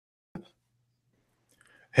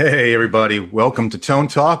Hey, everybody. Welcome to Tone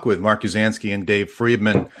Talk with Mark Uzansky and Dave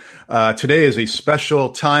Friedman. Today is a special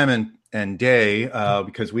time and day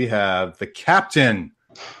because we have the captain,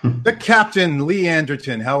 Lee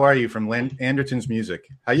Anderton. How are you from Anderton's Music?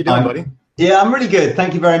 How you doing, buddy? Yeah, I'm really good.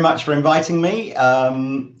 Thank you very much for inviting me.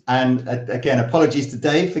 Again, apologies to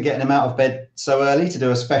Dave for getting him out of bed so early to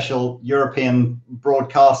do a special European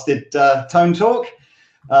broadcasted Tone Talk.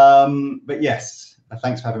 But yes.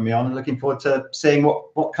 Thanks for having me on, and looking forward to seeing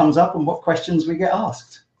what comes up and what questions we get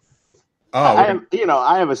asked. Oh, I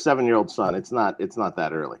have a 7-year-old son. It's not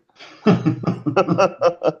that early.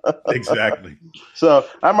 Exactly. So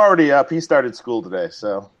I'm already up. He started school today.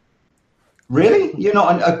 So really, you're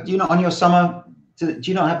not on your summer? Do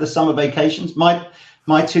you not have the summer vacations? My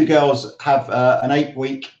two girls have an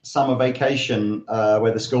 8-week summer vacation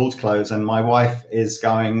where the schools close, and my wife is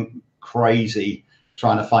going crazy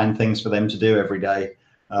trying to find things for them to do every day.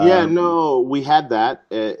 We had that.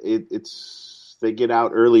 They get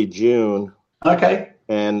out early June. Okay.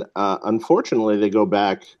 And unfortunately, they go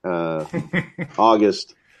back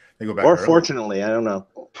August. They go back or early. Fortunately, I don't know.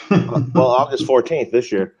 Well, August 14th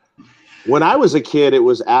this year. When I was a kid, it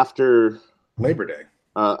was after Labor Day.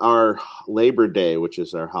 Our Labor Day, which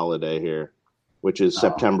is our holiday here, which is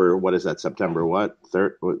September. What is that? September what?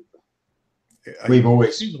 Third? We've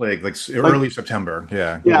always like early September.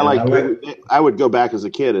 Yeah. I would go back as a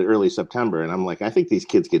kid at early September, and I'm like, I think these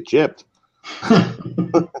kids get gypped.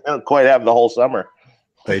 They don't quite have the whole summer.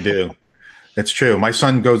 They do. It's true. My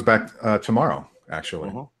son goes back tomorrow, actually.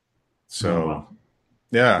 Uh-huh. So,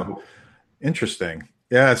 yeah, interesting.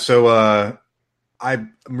 Yeah. So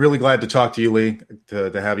I'm really glad to talk to you, Lee,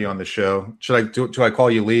 to have you on the show. Should I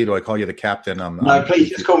call you Lee? Do I call you the captain? No,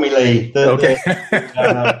 please just call me Lee. Okay.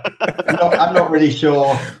 I'm not really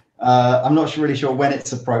sure. I'm not really sure when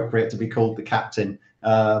it's appropriate to be called the captain.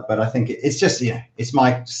 But I think it's just, it's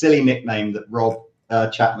my silly nickname that Rob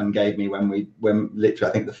Chapman gave me when literally,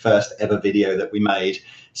 I think the first ever video that we made.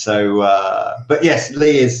 So, but yes,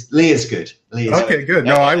 Lee is good. Lee is okay, good.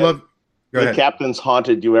 No, I love. The captain's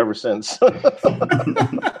haunted you ever since. I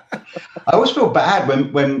always feel bad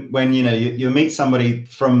when you meet somebody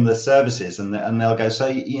from the services and they'll go,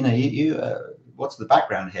 so what's the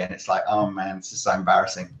background here? And it's like, oh man, this is so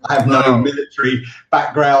embarrassing. I have no military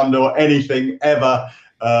background or anything ever,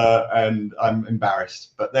 and I'm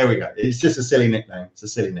embarrassed. But there we go. It's just a silly nickname. It's a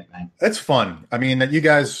silly nickname. That's fun. I mean, you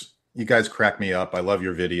guys crack me up. I love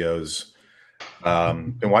your videos.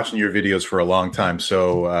 Been watching your videos for a long time.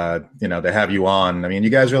 So, to have you on, I mean, you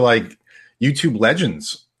guys are like YouTube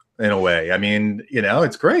legends in a way. I mean,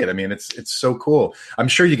 it's great. I mean, it's so cool. I'm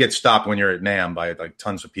sure you get stopped when you're at NAMM by like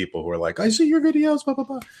tons of people who are like, I see your videos, blah, blah,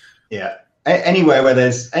 blah. Yeah. Anywhere where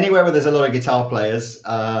there's a lot of guitar players,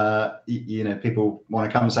 people want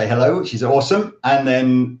to come and say hello, which is awesome. And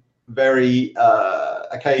then very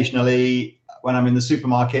occasionally, when I'm in the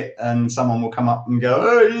supermarket and someone will come up and go,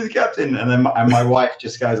 oh, you're the captain. And then my wife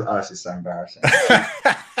just goes, oh, this is so embarrassing.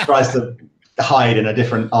 She tries to hide in a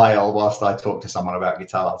different aisle whilst I talk to someone about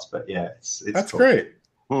guitars. But yeah, it's That's cool. great.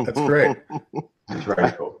 That's great. It's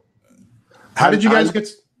very cool. How did you guys get?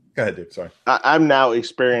 Go ahead, Dave. Sorry. I'm now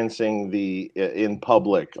experiencing in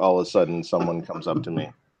public, all of a sudden someone comes up to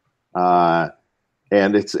me. And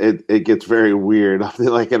it gets very weird. I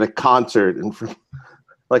feel like at a concert and from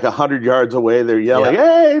like 100 yards away, they're yelling,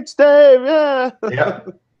 "Hey, it's Dave!" Yeah,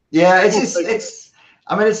 yeah.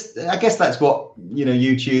 I guess that's what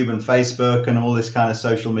YouTube and Facebook and all this kind of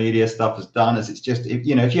social media stuff has done. Is it's just if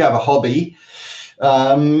you have a hobby,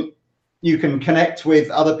 you can connect with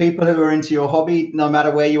other people who are into your hobby, no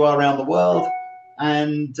matter where you are around the world.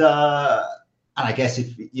 And I guess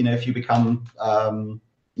if you become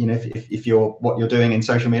if what you're doing in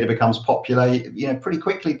social media becomes popular, pretty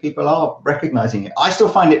quickly people are recognizing it. I still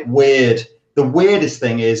find it weird. The weirdest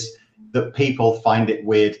thing is that people find it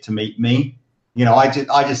weird to meet me. I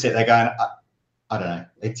just sit there going, I don't know.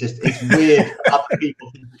 It's weird. Other people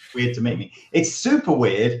think it's weird to meet me. It's super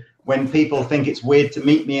weird when people think it's weird to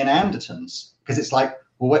meet me in Andertons, because it's like,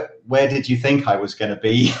 well, where did you think I was going to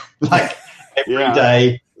be? Like every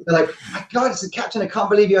day. They're like, my God, it's the captain. I can't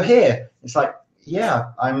believe you're here. It's like, yeah,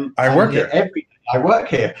 I work here every day. I work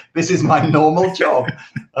here. This is my normal job.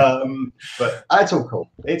 But it's all cool.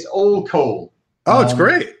 It's all cool. Oh, it's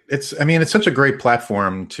great. It's such a great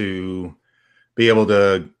platform to be able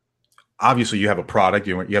to, obviously you have a product,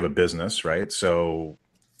 you have a business, right? So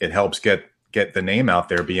it helps get the name out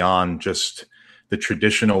there beyond just the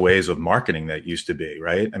traditional ways of marketing that used to be,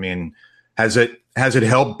 right? I mean, has it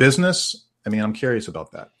helped business? I mean, I'm curious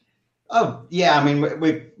about that. Oh yeah, I mean,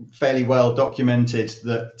 we've fairly well documented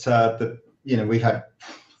that we've had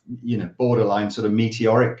borderline sort of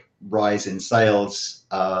meteoric rise in sales,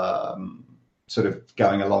 sort of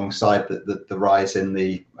going alongside the rise in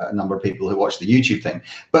the number of people who watch the YouTube thing.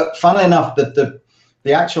 But funnily enough, that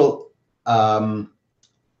the actual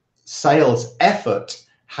sales effort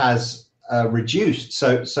has reduced.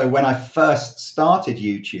 So when I first started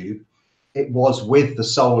YouTube, it was with the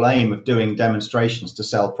sole aim of doing demonstrations to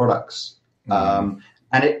sell products. And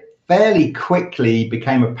it fairly quickly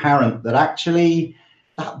became apparent that actually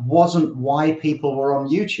that wasn't why people were on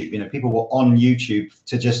YouTube. People were on YouTube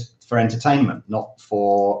for entertainment, not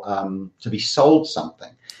for to be sold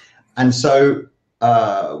something. And so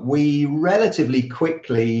we relatively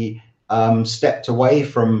quickly stepped away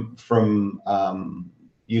from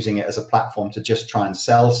using it as a platform to just try and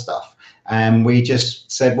sell stuff. And we just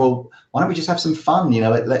said, well, why don't we just have some fun?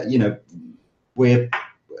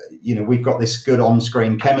 We've got this good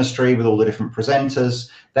on-screen chemistry with all the different presenters.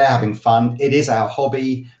 They're having fun. It is our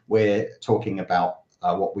hobby. We're talking about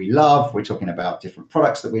what we love. We're talking about different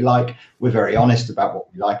products that we like. We're very honest about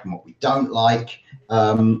what we like and what we don't like.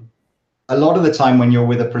 A lot of the time when you're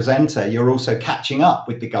with a presenter, you're also catching up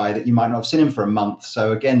with the guy that you might not have seen him for a month.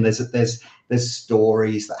 So again, there's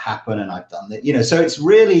stories that happen, and I've done that. So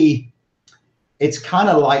it's kind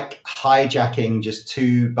of like hijacking just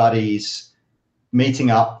two buddies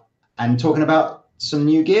meeting up and talking about some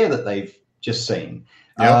new gear that they've just seen.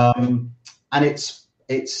 Yep. And it's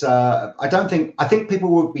I think people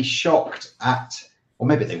would be shocked at, or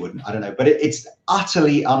maybe they wouldn't, I don't know, but it's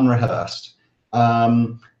utterly unrehearsed.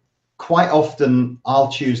 Quite often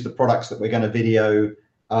I'll choose the products that we're going to video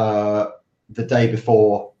the day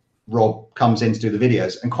before Rob comes in to do the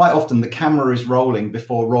videos. And quite often the camera is rolling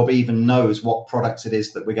before Rob even knows what products it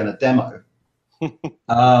is that we're going to demo.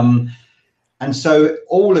 And so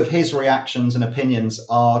all of his reactions and opinions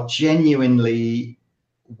are genuinely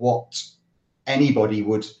what anybody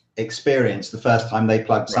would experience the first time they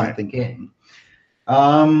plug something in.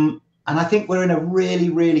 And I think we're in a really,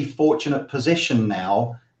 really fortunate position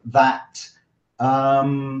now that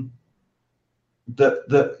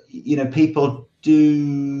people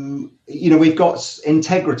do, we've got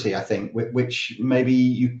integrity, I think, which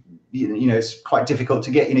maybe it's quite difficult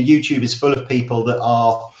to get. YouTube is full of people that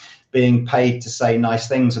are being paid to say nice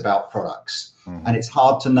things about products, and it's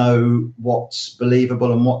hard to know what's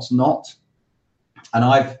believable and what's not. And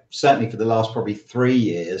I've certainly for the last probably 3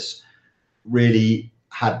 years really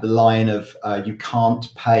had the line of you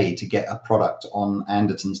can't pay to get a product on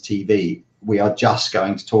Anderton's TV. We are just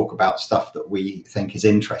going to talk about stuff that we think is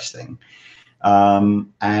interesting.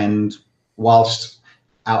 And whilst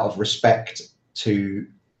out of respect to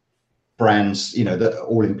brands, that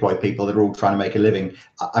all employ people that are all trying to make a living,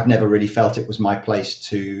 I've never really felt it was my place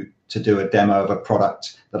to do a demo of a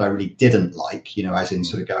product that I really didn't like, as in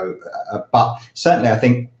sort of go. But certainly I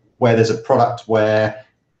think where there's a product where,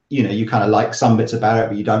 you kind of like some bits about it,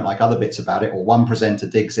 but you don't like other bits about it, or one presenter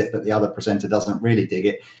digs it, but the other presenter doesn't really dig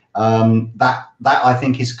it. That I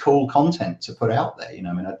think is cool content to put out there.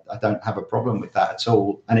 I don't have a problem with that at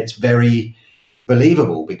all. And it's very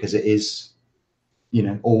believable because it is,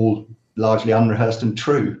 all largely unrehearsed and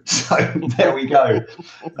true. So there we go.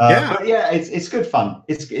 But yeah, it's good fun.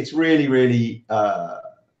 It's really, really,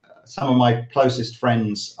 some of my closest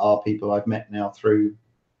friends are people I've met now through,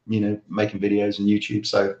 making videos and YouTube.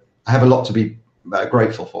 So I have a lot to be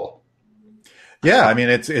grateful for. Yeah. I mean,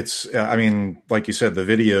 it's like you said, the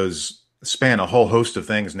videos span a whole host of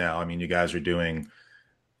things now. I mean, you guys are doing,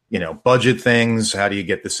 budget things. How do you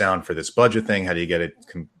get the sound for this budget thing? How do you get it?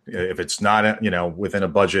 If it's not, within a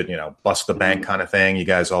budget, bust the bank kind of thing. You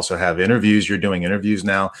guys also have interviews. You're doing interviews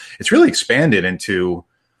now. It's really expanded into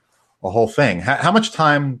a whole thing. How much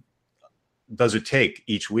time does it take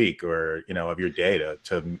each week or, of your day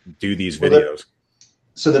to do these videos?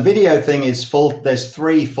 So the video thing is full. There's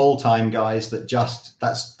 3 full-time guys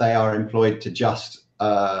they are employed to just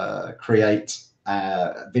create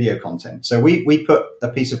video content. So we put a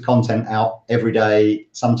piece of content out every day,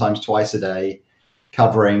 sometimes twice a day,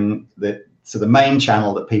 covering the main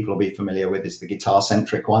channel that people will be familiar with is the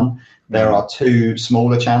guitar-centric one. There are 2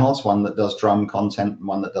 smaller channels, one that does drum content and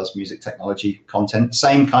one that does music technology content.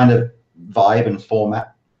 Same kind of vibe and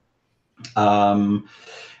format.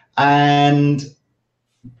 And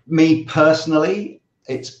me personally,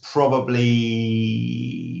 it's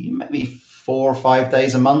probably maybe 4 or 5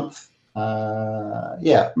 days a month.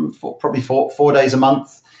 Probably four days a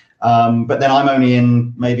month. But then I'm only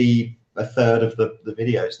in maybe a third of the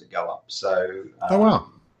videos that go up. So oh wow,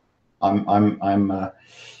 I'm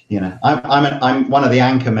one of the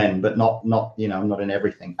anchor men, but not I'm not in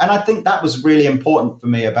everything. And I think that was really important for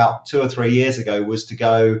me about 2 or 3 years ago, was to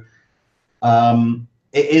go,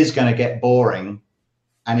 it is going to get boring,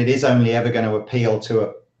 and it is only ever going to appeal to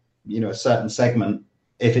a certain segment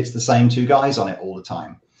if it's the same two guys on it all the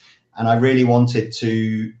time. And I really wanted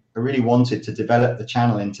to develop the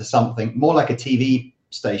channel into something more like a TV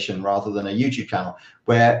station rather than a YouTube channel,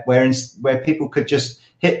 where people could just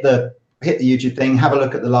hit the YouTube thing, have a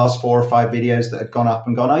look at the last 4 or 5 videos that had gone up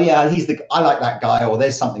and gone, oh yeah, I like that guy, or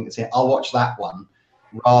there's something that's in, I'll watch that one,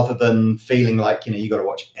 rather than feeling like, you got to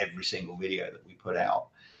watch every single video that we put out.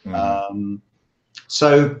 Mm-hmm.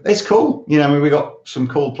 So it's cool. We got some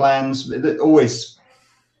cool plans. Always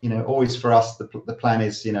for us, the plan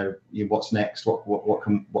is, what's next?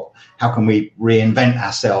 How can we reinvent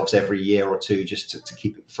ourselves every year or two just to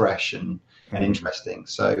keep it fresh and interesting?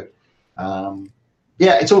 So,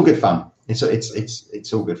 yeah, it's all good fun. It's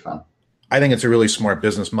all good fun. I think it's a really smart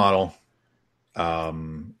business model,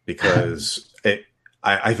 because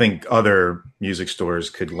I think other music stores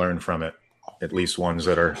could learn from it, at least ones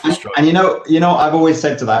that are struggling. And I've always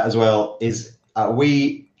said to that as well is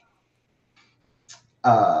we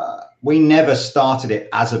never started it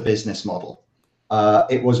as a business model.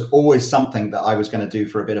 It was always something that I was going to do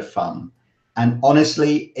for a bit of fun. And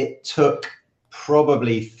honestly, it took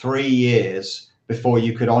probably 3 years before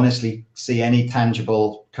you could honestly see any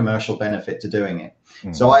tangible commercial benefit to doing it.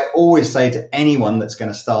 Mm-hmm. So I always say to anyone that's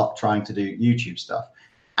going to start trying to do YouTube stuff,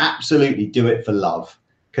 absolutely do it for love.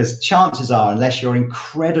 Because chances are, unless you're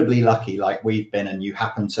incredibly lucky like we've been, and you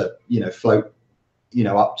happen to, float,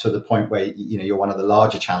 up to the point where, you're one of the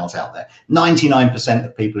larger channels out there, 99%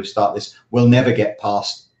 of people who start this will never get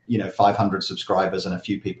past, 500 subscribers and a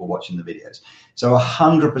few people watching the videos. So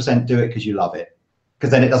 100% do it because you love it.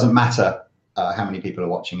 Because then it doesn't matter how many people are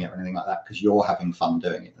watching it or anything like that, because you're having fun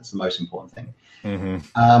doing it. That's the most important thing.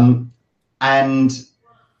 Mm-hmm.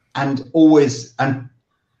 And always, and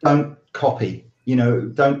don't copy,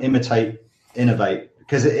 don't imitate, innovate,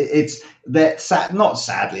 because it's that not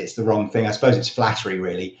sadly, it's the wrong thing. I suppose it's flattery,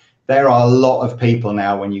 really. There are a lot of people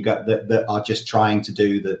now when you go that are just trying to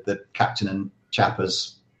do the Captain and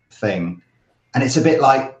Chappers thing. And it's a bit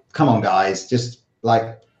like, come on guys, just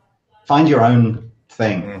like find your own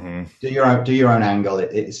thing. Mm-hmm. Do your own angle.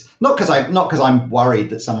 It's not because I'm worried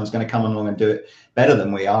that someone's going to come along and do it better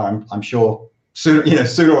than we are. I'm sure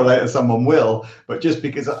sooner or later someone will, but just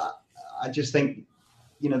because I just think,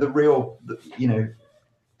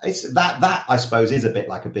 it's that I suppose is a bit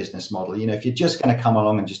like a business model. If you're just going to come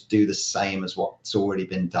along and just do the same as what's already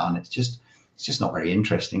been done, it's just not very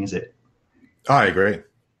interesting, is it? I agree.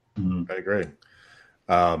 Mm-hmm. I agree.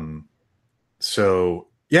 So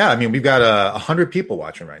yeah, I mean, we've got 100 people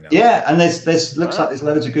watching right now. Yeah, and there's looks like there's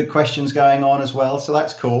loads of good questions going on as well. So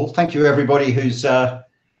that's cool. Thank you everybody who's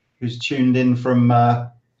tuned in from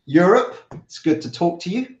Europe. It's good to talk to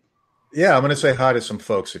you. Yeah, I'm going to say hi to some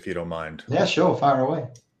folks if you don't mind. Yeah, sure. Fire away.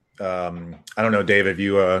 I don't know, Dave, have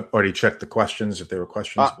you already checked the questions, if there were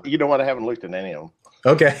questions? You know what? I haven't looked at any of them.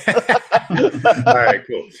 Okay. All right,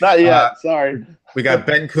 cool. Not yet. Sorry. We got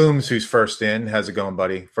Ben Coombs, who's first in. How's it going,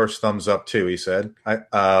 buddy? First thumbs up, too, he said.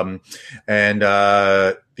 And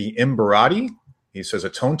the Imberati, he says, a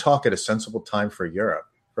tone talk at a sensible time for Europe.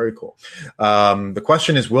 Very cool. The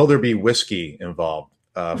question is, will there be whiskey involved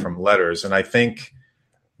from letters? And I think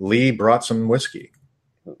Lee brought some whiskey.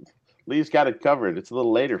 Lee's got it covered. It's a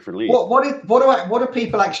little later for Lee. What do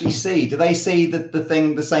people actually see? Do they see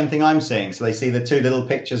the same thing I'm seeing? So they see the two little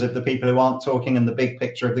pictures of the people who aren't talking and the big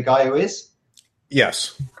picture of the guy who is?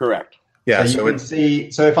 Yes. Correct. Yeah. So you can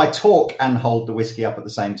see. So if I talk and hold the whiskey up at the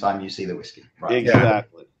same time, you see the whiskey. Right.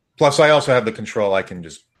 Exactly. Yeah. Plus, I also have the control. I can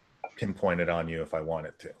just pinpoint it on you if I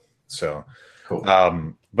wanted to. So, cool.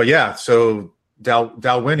 But yeah. So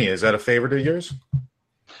Dalwhinnie, is that a favorite of yours?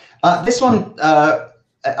 This one.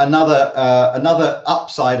 Another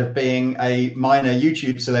upside of being a minor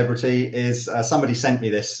YouTube celebrity is somebody sent me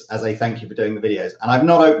this as a thank you for doing the videos, and I've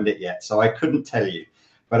not opened it yet, so I couldn't tell you.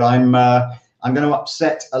 But I'm going to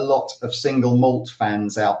upset a lot of single malt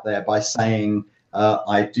fans out there by saying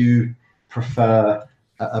I do prefer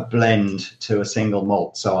a blend to a single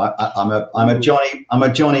malt. So I'm a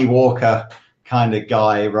Johnny Walker kind of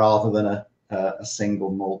guy rather than a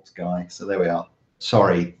single malt guy. So there we are.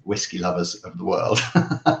 Sorry, whiskey lovers of the world.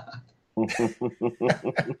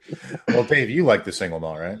 Well, Dave, you like the single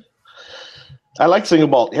malt, right? I like single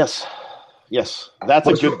malt. Yes. That's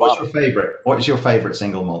a good bottle. What's your favorite? What is your favorite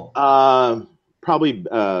single malt? Probably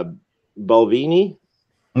Balvenie.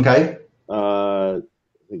 Okay.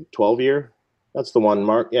 12 year. That's the one,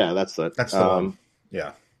 Mark. Yeah, that's the one.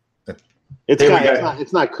 Yeah.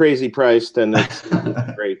 It's not crazy priced, and it's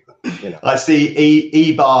great. I see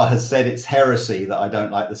E-Bar has said it's heresy that I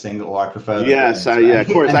don't like the single, or I prefer the Yes, of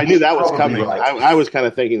course. I knew that was coming. Right. I was kind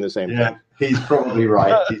of thinking the same thing. He's probably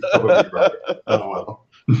right. Oh, well.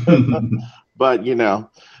 But,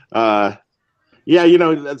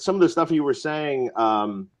 some of the stuff you were saying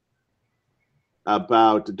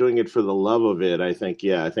about doing it for the love of it, I think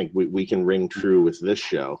we can ring true with this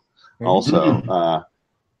show. Also,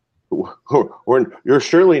 you're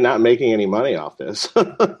surely not making any money off this,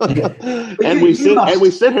 and we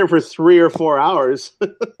sit here for 3 or 4 hours.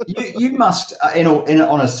 you must,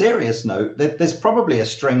 on a serious note, there's probably a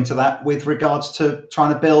string to that with regards to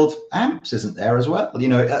trying to build amps, isn't there, as well?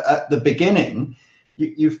 At the beginning,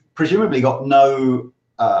 you've presumably got no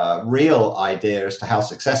real idea as to how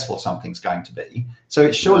successful something's going to be. So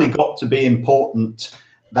it's surely got to be important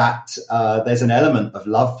that there's an element of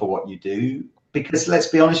love for what you do. Because let's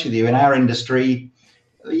be honest with you, in our industry,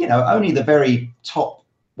 only the very top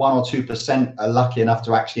 1 or 2% are lucky enough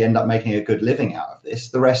to actually end up making a good living out of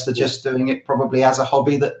this. The rest are just doing it probably as a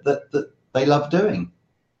hobby that they love doing.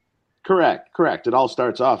 Correct. It all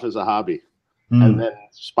starts off as a hobby and then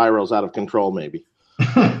spirals out of control, maybe.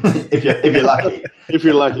 if you're lucky. If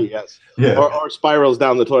you're lucky, yes. Yeah. Or spirals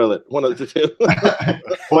down the toilet. One of the two.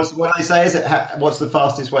 What I say is, what's the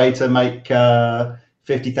fastest way to make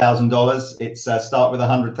 $50,000? It's start with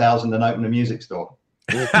 100,000 and open a music store.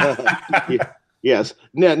 Yes.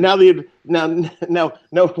 Now, when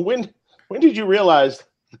did you realize?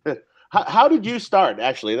 How did you start?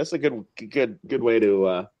 Actually, that's a good way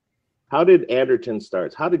to. How did Anderton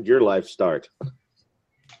start? How did your life start?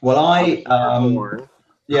 Well, I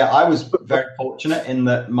was very fortunate in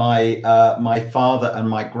that my father and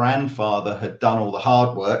my grandfather had done all the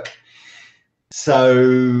hard work.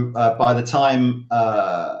 So by the time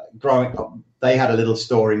growing up, they had a little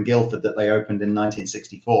store in Guildford that they opened in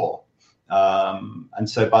 1964. And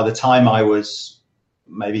so by the time I was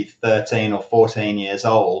maybe 13 or 14 years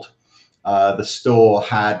old, the store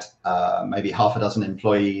had maybe half a dozen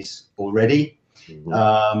employees already.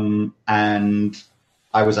 Mm-hmm. And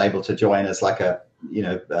I was able to join as like a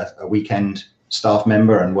weekend staff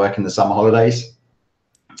member and work in the summer holidays.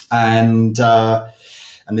 And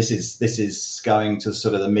this is going to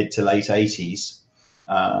sort of the mid to late 80s.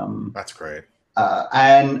 That's great.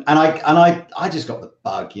 And I just got the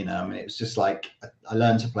bug, it was just like I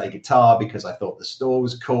learned to play guitar because I thought the store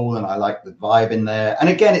was cool and I liked the vibe in there. And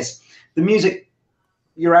again, it's the music,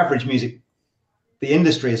 your average music, the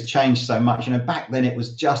industry has changed so much. Back then it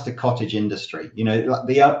was just a cottage industry. You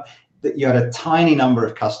had a tiny number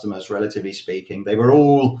of customers, relatively speaking. They were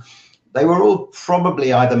all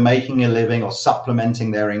probably either making a living or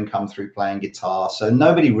supplementing their income through playing guitar. So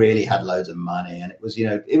nobody really had loads of money, and it was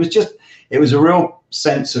a real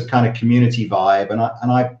sense of kind of community vibe, and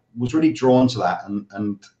I was really drawn to that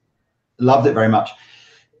and loved it very much.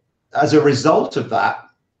 As a result of that,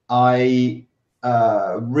 I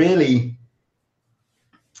really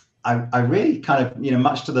kind of,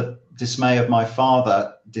 much to the dismay of my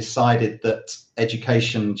father, decided that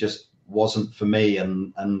education just wasn't for me,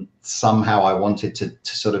 and somehow I wanted to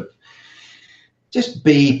sort of just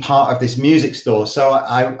be part of this music store. So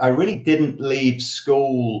I really didn't leave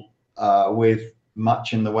school with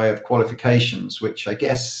much in the way of qualifications, which I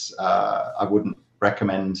guess I wouldn't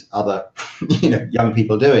recommend other young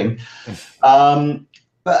people doing.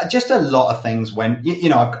 But just a lot of things went,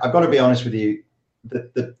 I've got to be honest with you,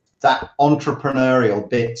 that entrepreneurial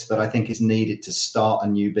bit that I think is needed to start a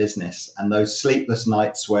new business, and those sleepless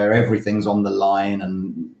nights where everything's on the line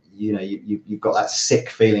and you've got that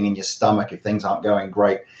sick feeling in your stomach if things aren't going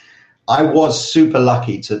great. I was super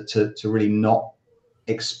lucky to really not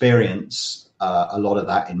experience a lot of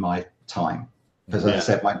that in my time, because as I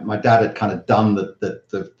said, my dad had kind of done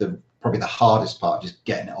the probably the hardest part, just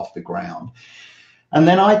getting it off the ground. And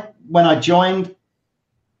then when I joined,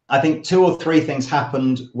 I think 2 or 3 things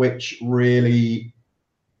happened which really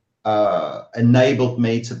enabled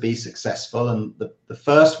me to be successful. And the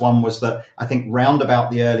first one was that I think round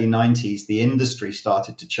about the early 90s, the industry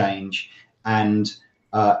started to change, and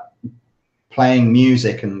playing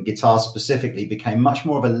music and guitar specifically became much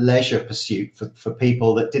more of a leisure pursuit for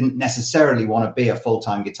people that didn't necessarily want to be a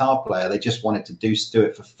full-time guitar player. They just wanted to do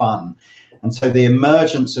it for fun. And so the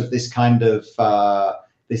emergence of this kind of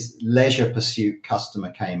this leisure pursuit customer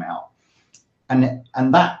came out, and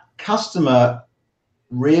that customer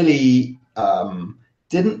really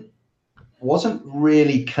wasn't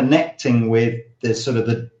really connecting with the sort of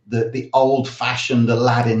the old-fashioned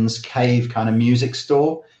Aladdin's cave kind of music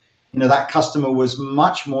store. that customer was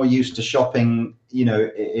much more used to shopping,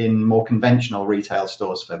 in more conventional retail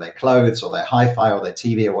stores for their clothes or their hi-fi or their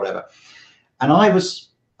TV or whatever. And I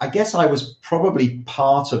guess I was probably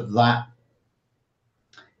part of that.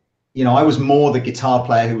 I was more the guitar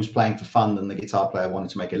player who was playing for fun than the guitar player who wanted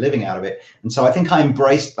to make a living out of it. And so I think I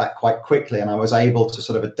embraced that quite quickly, and I was able to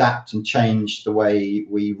sort of adapt and change the way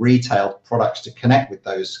we retailed products to connect with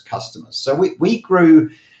those customers. So we grew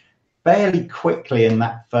fairly quickly in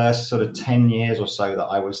that first sort of 10 years or so that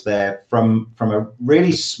I was there, from a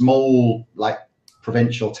really small, like,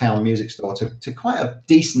 provincial town music store to quite a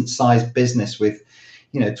decent sized business with,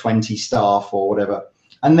 20 staff or whatever.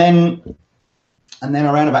 And then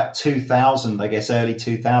around about 2000, I guess early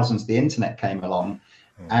 2000s, the internet came along,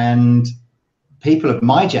 and people of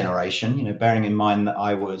my generation, bearing in mind that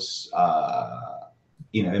I was,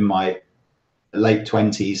 in my late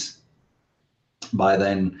 20s by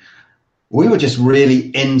then, we were just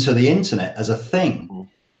really into the internet as a thing.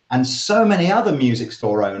 And so many other music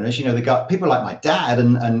store owners, people like my dad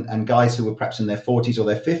and guys who were perhaps in their 40s or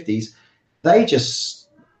their 50s, they just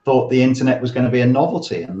thought the internet was going to be a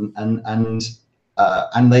novelty, and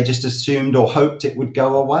they just assumed or hoped it would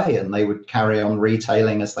go away, and they would carry on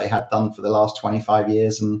retailing as they had done for the last 25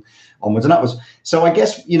 years and onwards and upwards. So I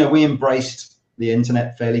guess, we embraced the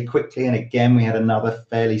internet fairly quickly. And again, we had another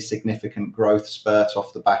fairly significant growth spurt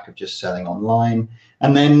off the back of just selling online.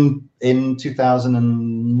 And then in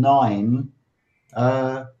 2009,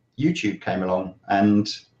 YouTube came along, and,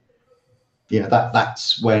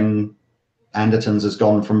 that's when Andertons has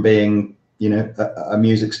gone from being, a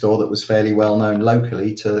music store that was fairly well known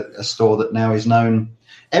locally to a store that now is known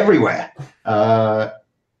everywhere,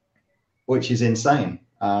 which is insane.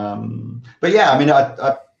 But yeah, I mean,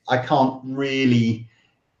 I can't really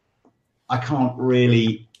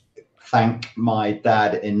thank my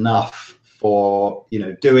dad enough for,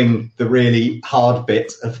 doing the really hard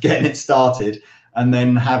bit of getting it started, and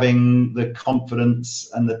then having the confidence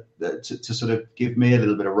and to sort of give me a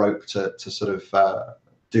little bit of rope to sort of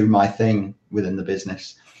do my thing within the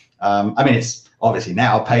business. I mean, it's obviously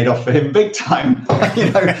now paid off for him big time,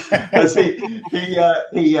 because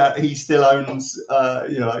he still owns,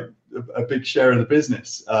 a big share of the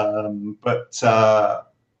business. But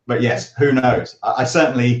yes, who knows? I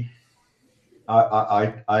certainly,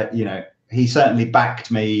 he certainly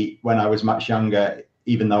backed me when I was much younger,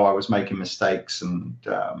 even though I was making mistakes. And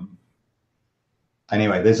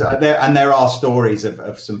anyway, there are stories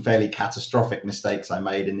of some fairly catastrophic mistakes I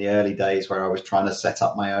made in the early days, where I was trying to set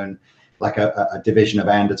up my own, like a division of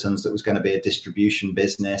Andertons that was going to be a distribution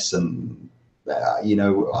business. And,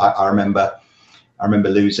 I remember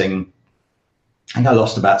losing, I think I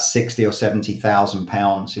lost about 60 or 70,000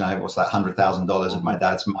 pounds. What's that, $100,000 of my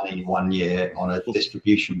dad's money one year on a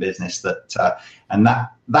distribution business. And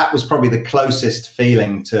that was probably the closest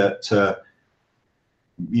feeling to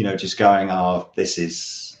just going, this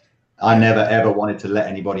is, I never ever wanted to let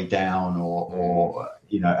anybody down, or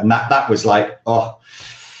and that was like,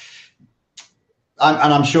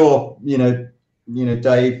 I'm sure,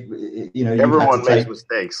 Dave, everyone makes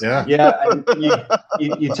mistakes. Yeah. And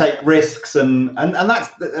you take risks, and that's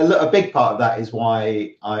a big part of that is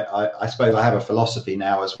why I suppose I have a philosophy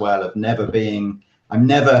now as well of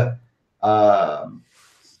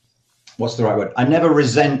what's the right word? I never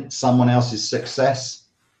resent someone else's success.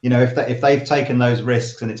 If they've taken those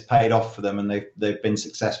risks and it's paid off for them, and they've been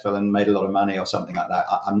successful and made a lot of money or something like that,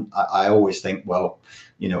 I always think, well,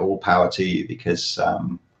 all power to you, because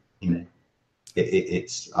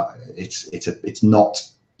it's not,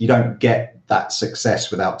 you don't get that success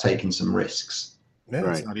without taking some risks. Yeah,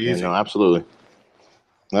 right. It's not easy. Yeah, no, absolutely.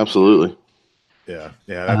 Yeah.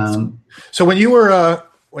 So when you were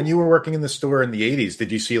working in the store in the 80s, did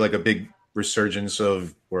you see like a big resurgence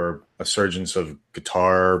of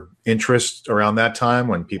guitar interest around that time,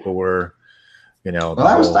 when people were, well,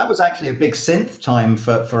 that was actually a big synth time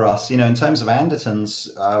for us. In terms of Andertons,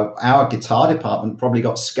 our guitar department probably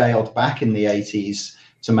got scaled back in the 80s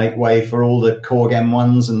to make way for all the Korg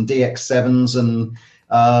M1s and DX7s and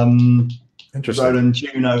Roland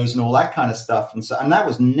Junos and all that kind of stuff. And that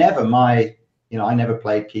was never my, I never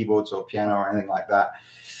played keyboards or piano or anything like that.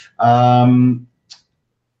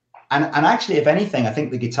 And actually, if anything, I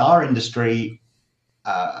think the guitar industry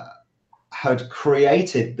had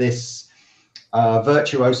created this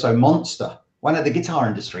virtuoso monster. Well, the guitar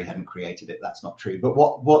industry hadn't created it. That's not true. But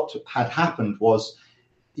what had happened was,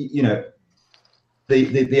 the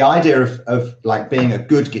idea of like being a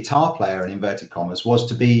good guitar player, in inverted commas, was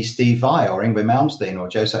to be Steve Vai or Yngwie Malmsteen or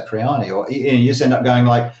Joe Satriani, or you just end up going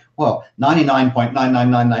like, well,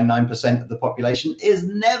 99.99999% of the population is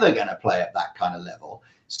never going to play at that kind of level.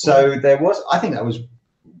 So I think that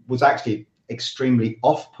was actually extremely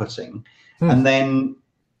off-putting. And then,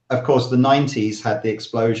 of course, the 90s had the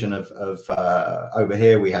explosion of over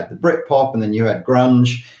here we had the Britpop, and then you had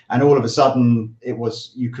grunge, and all of a sudden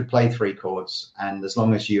you could play 3 chords, and as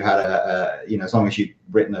long as you had as long as you'd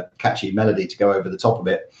written a catchy melody to go over the top of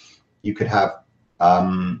it, you could have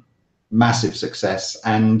massive success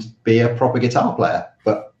and be a proper guitar player,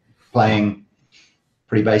 but playing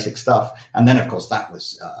pretty basic stuff. And then, of course, that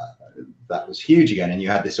was huge again, and you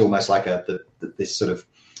had this almost like this sort of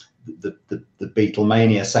the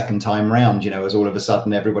Beatlemania second time round, as all of a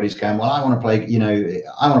sudden everybody's going, well, I want to play,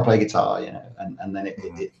 I want to play guitar, and then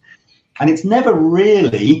and it's never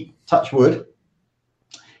really, touch wood,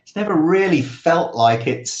 it's never really felt like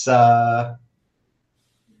it's sort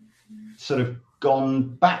of gone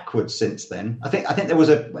backwards since then. I think there was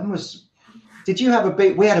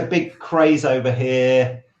we had a big craze over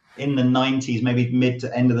here in the 90s, maybe mid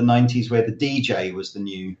to end of the 90s, where the DJ was the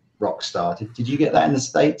new rock star. Did you get that in the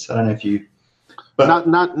States? I don't know if you, but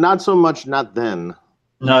not so much, not then.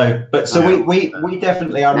 No, but so we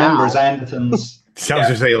definitely, I remember as Andertons. Sounds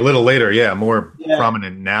to say a little later, more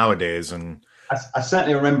prominent nowadays. And I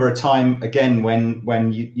certainly remember a time again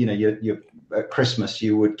when you at Christmas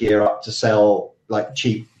you would gear up to sell like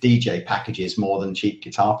cheap DJ packages more than cheap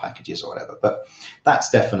guitar packages or whatever. But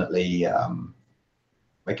that's definitely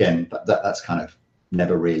again that's kind of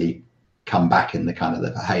never really come back in the kind of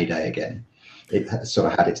the heyday again. It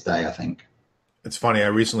sort of had its day, I think. It's funny. I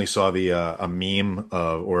recently saw a meme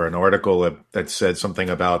or an article that said something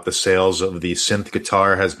about the sales of the synth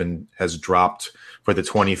guitar has dropped for the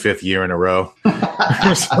 25th year in a row.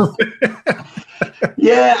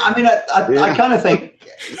 Yeah, I mean, I kind of think,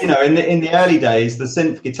 in the early days, the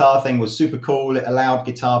synth guitar thing was super cool. It allowed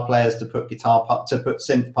guitar players to put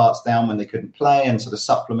synth parts down when they couldn't play and sort of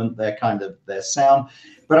supplement their sound.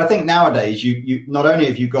 But I think nowadays, you not only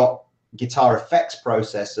have you got guitar effects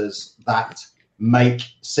processors that make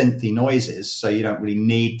synthy noises, so you don't really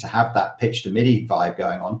need to have that pitch to MIDI vibe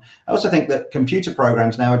going on. I also think that computer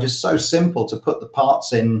programs now are just so simple to put the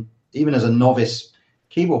parts in, even as a novice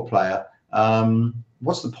keyboard player.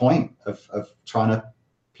 What's the point of trying to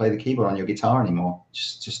play the keyboard on your guitar anymore?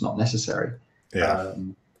 Just not necessary. Yeah.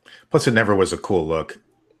 Plus, it never was a cool look.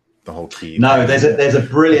 The whole key. No, there's a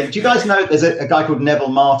brilliant. Do you guys know there's a guy called Neville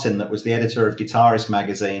Martin that was the editor of Guitarist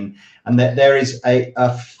magazine, and there is a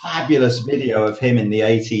fabulous video of him in the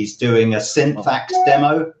 80s doing a Synthax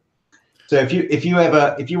demo. So if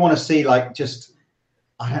you want to see, like, just,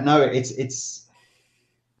 I don't know, it's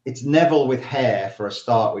Neville with hair for a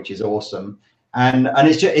start, which is awesome. And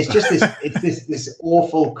it's just this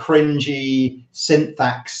awful cringy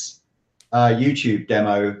Synthax YouTube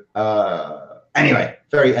demo. Anyway,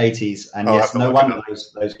 very 80s, and yes, no wonder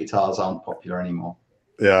those guitars aren't popular anymore.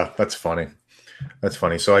 Yeah, that's funny.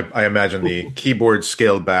 So I imagine the keyboard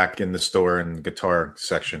scaled back in the store, and the guitar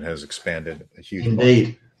section has expanded a huge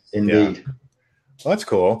Indeed. Yeah. Well, that's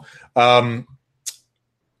cool.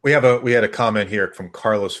 We had a comment here from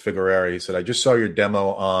Carlos Figueroa. He said, "I just saw your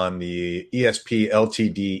demo on the ESP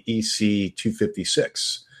LTD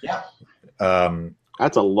EC256." Yeah.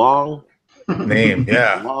 That's a long name.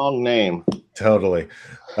 Yeah. Long name. Totally.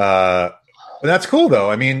 That's cool,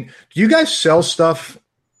 though. I mean, do you guys sell stuff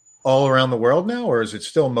all around the world now, or is it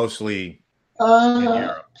still mostly in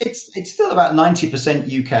Europe? It's still about 90%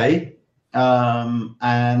 UK.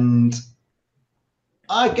 And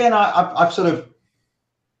again, I've sort of,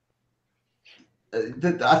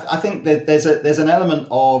 I think that there's an element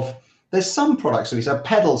of, there's some products. So we sell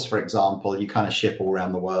pedals, for example, you kind of ship all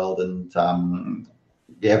around the world, and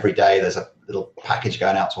every day there's a little package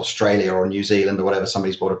going out to Australia or New Zealand or whatever.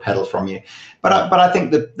 Somebody's bought a pedal from you. But I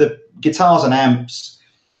think the guitars and amps,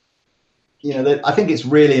 I think it's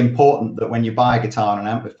really important that when you buy a guitar and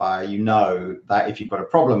an amplifier, you know that if you've got a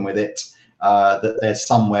problem with it, that there's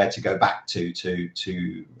somewhere to go back to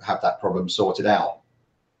have that problem sorted out.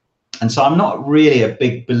 And so I'm not really a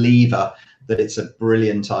big believer that it's a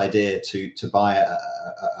brilliant idea to buy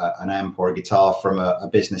an amp or a guitar from a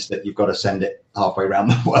business that you've got to send it halfway around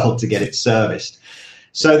the world to get it serviced.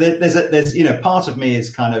 So there's part of me is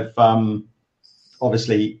kind of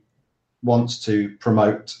obviously wants to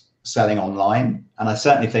promote selling online, and I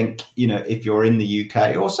certainly think if you're in the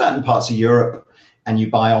UK or certain parts of Europe and you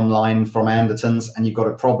buy online from Andertons and you've got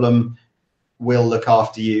a problem, we'll look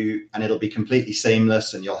after you, and it'll be completely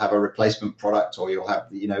seamless, and you'll have a replacement product, or you'll have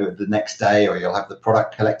the next day, or you'll have the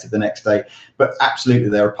product collected the next day. But absolutely,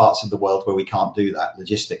 there are parts of the world where we can't do that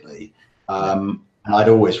logistically, and I'd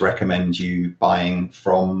always recommend you buying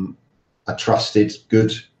from a trusted,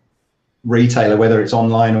 good retailer, whether it's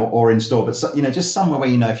online or in store, but so, just somewhere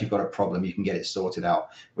where if you've got a problem, you can get it sorted out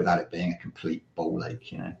without it being a complete ball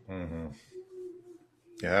ache. Mm-hmm.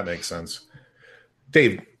 Yeah, that makes sense.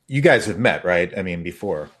 Dave, you guys have met, right? I mean,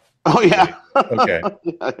 before. Oh yeah. Okay.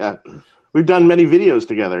 Yeah. We've done many videos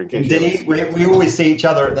together. Indeed, we always see each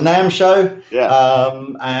other at the NAMM show. Yeah.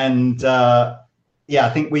 I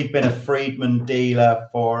think we've been a Friedman dealer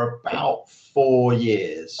for about 4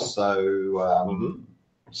 years.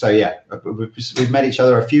 So yeah, we've met each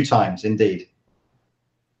other a few times, indeed.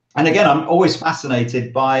 And again, I'm always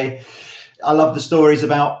fascinated by. I love the stories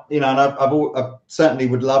about and I certainly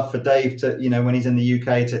would love for Dave to when he's in the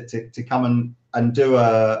UK to come and do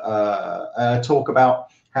a talk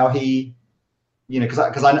about how he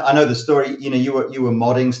because I know the story. You were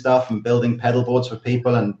modding stuff and building pedal boards for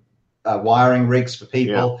people and wiring rigs for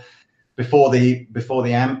people before the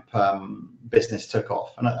amp business took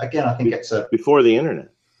off. And again, I think it's before the internet.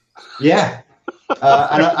 Yeah, and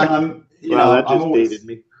I'm that just I'm always, dated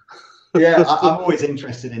me. I'm always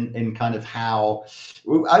interested in kind of how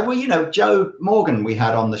Joe Morgan we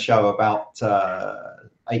had on the show about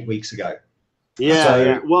 8 weeks ago. Yeah, so,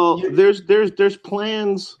 yeah. Well, there's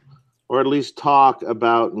plans, or at least talk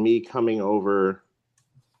about me coming over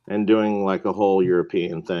and doing like a whole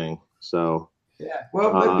European thing. So yeah,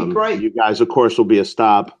 well, it'd be great. You guys, of course, will be a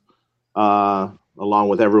stop along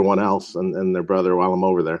with everyone else and their brother while I'm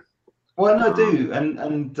over there. Well, no, do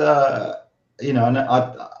and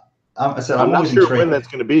I said I'm not sure intrigued. when that's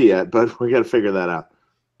going to be yet, but we got to figure that out.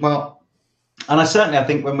 Well, and I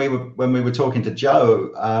think when we were talking to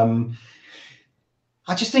Joe,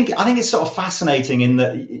 I think it's sort of fascinating in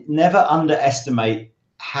that you never underestimate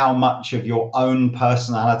how much of your own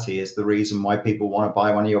personality is the reason why people want to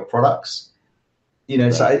buy one of your products.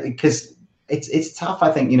 Right. So because it's tough.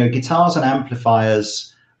 I think guitars and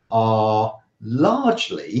amplifiers are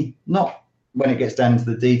largely, not when it gets down into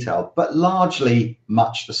the detail, but largely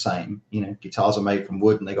much the same. Guitars are made from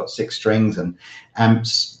wood and they got 6 strings, and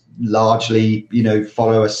amps largely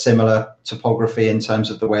follow a similar topography in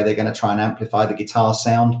terms of the way they're going to try and amplify the guitar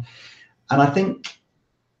sound. And I think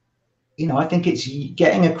it's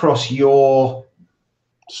getting across your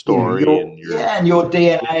story and your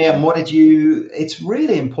DNA and it's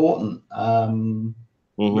really important.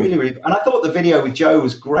 Really, really. And I thought the video with Joe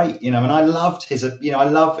was great, and I loved his, I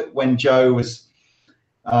love it when Joe was,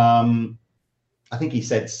 I think he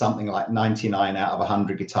said something like 99 out of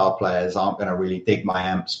 100 guitar players aren't going to really dig my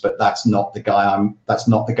amps, but that's not the guy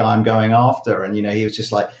I'm going after. And, he was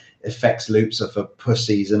just like, effects loops are for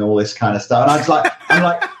pussies and all this kind of stuff. And I'm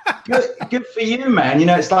like, good for you, man.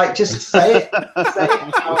 It's like, just say it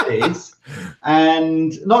how it is,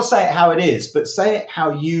 and not say it how it is, but say it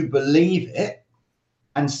how you believe it.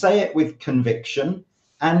 And say it with conviction.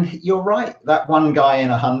 And you're right, that one guy in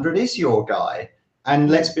 100 is your guy.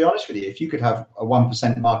 And let's be honest with you, if you could have a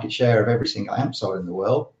 1% market share of every single amp sold in the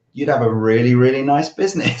world, you'd have a really, really nice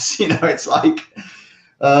business. It's like,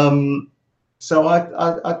 so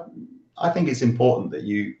I think it's important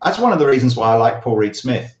that that's one of the reasons why I like Paul Reed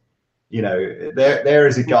Smith. There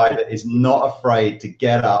is a guy that is not afraid to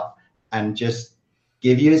get up and just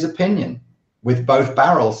give you his opinion with both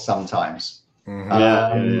barrels sometimes. Mm-hmm.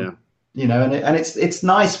 And it's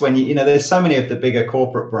nice when there's so many of the bigger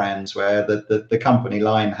corporate brands where the company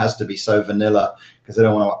line has to be so vanilla because they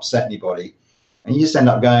don't want to upset anybody, and you just end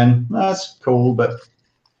up going, that's cool, but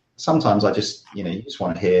sometimes I just you just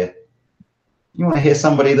want to hear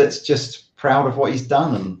somebody that's just proud of what he's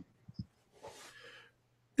done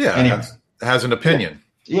and has an opinion.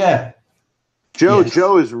 Yeah.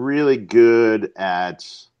 Joe is really good at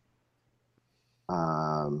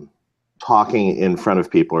talking in front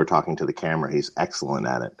of people or talking to the camera. He's excellent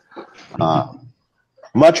at it.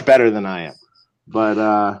 Much better than I am. But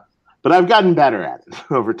I've gotten better at it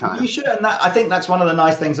over time. You should, and I think that's one of the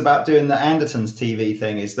nice things about doing the Andertons TV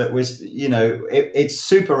thing is that it's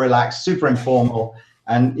super relaxed, super informal,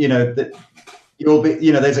 and that you'll be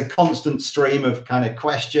there's a constant stream of kind of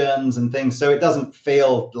questions and things, so it doesn't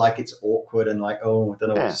feel like it's awkward and like, oh, I don't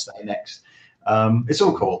know what to say next. It's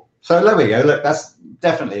all cool. So there we go. Look, that's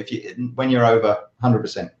definitely when you're over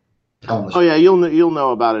 100%. Oh yeah, you'll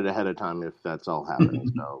know about it ahead of time if that's all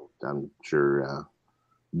happening. So I'm sure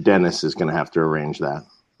Dennis is going to have to arrange that.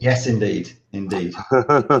 Yes, indeed.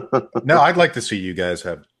 No, I'd like to see you guys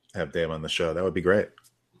have Dave on the show. That would be great.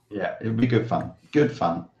 Yeah, it would be good fun.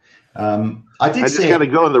 I just got to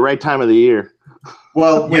go in the right time of the year.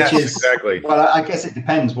 Well, which is exactly. Well, I guess it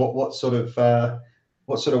depends what sort of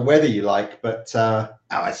weather you like, but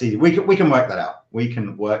I see. We can work that out.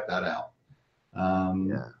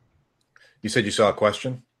 You said you saw a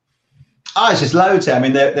question? Oh, it's just loads. I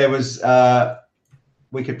mean, there was.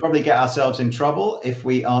 We could probably get ourselves in trouble if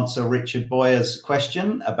we answer Richard Boyer's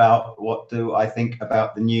question about what do I think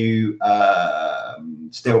about the new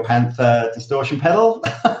Steel Panther distortion pedal.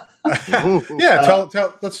 Yeah,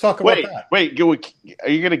 let's talk about that. Wait, are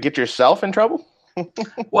you going to get yourself in trouble?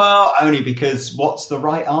 Well, only because what's the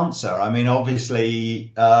right answer? I mean,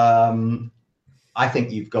 obviously, I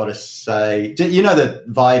think you've got to say, you know, the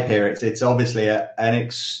vibe here. It's obviously an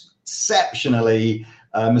exceptionally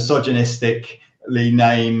misogynistically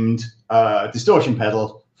named distortion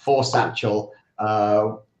pedal for Satchel,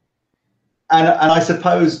 and I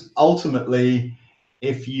suppose ultimately,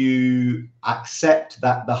 if you accept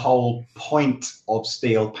that the whole point of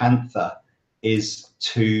Steel Panther is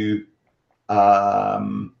to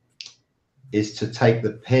take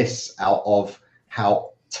the piss out of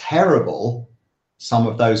how terrible some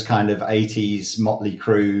of those kind of 80s Motley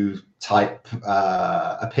Crue type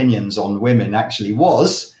opinions on women actually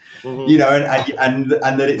was, you know, and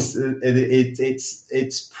that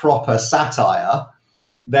it's proper satire,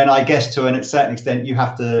 then I guess to a certain extent you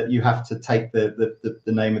have to take the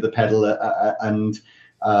name of the pedal and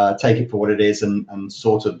take it for what it is and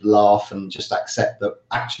sort of laugh and just accept that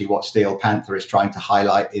actually what Steel Panther is trying to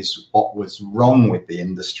highlight is what was wrong with the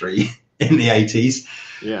industry in the 80s.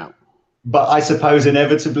 Yeah. But I suppose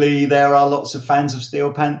inevitably there are lots of fans of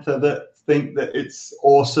Steel Panther that think that it's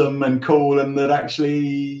awesome and cool and that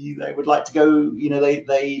actually they would like to go, you know,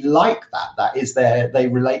 they like that. They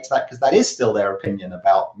relate to that because that is still their opinion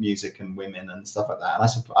about music and women and stuff like that. And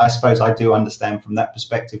I suppose I do understand from that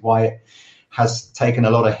perspective why it has taken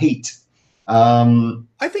a lot of heat. I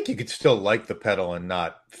think you could still like the pedal and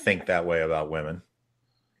not think that way about women.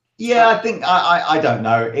 Yeah, I think I don't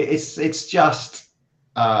know. It's just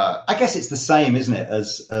I guess it's the same, isn't it?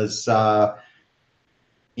 As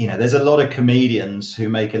you know, there's a lot of comedians who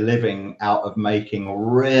make a living out of making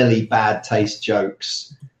really bad taste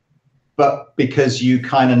jokes, but because you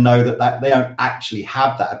kind of know that they don't actually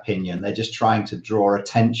have that opinion, they're just trying to draw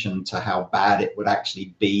attention to how bad it would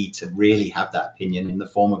actually be to really have that opinion in the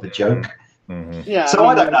form of a joke. Mm-hmm. Yeah. So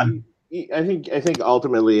I don't know. I think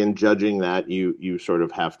ultimately in judging that, you sort of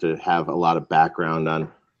have to have a lot of background on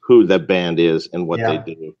who the band is and what they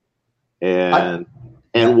do, and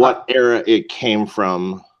what era it came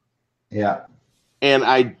from. Yeah. And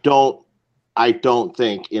I don't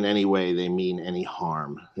think in any way they mean any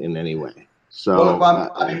harm in any way. So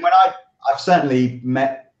well, I mean, when I've certainly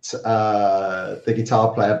met the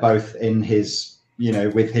guitar player both in his, you know,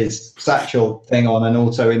 with his Satchel thing on and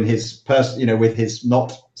also in his you know, with his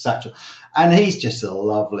not Satchel, and he's just a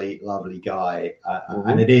lovely guy,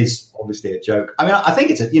 and it is obviously a joke. I mean, I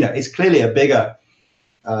think it's clearly a bigger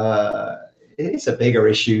it's a bigger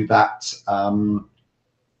issue that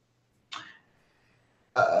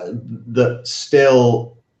that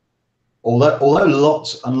still, although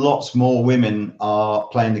lots and lots more women are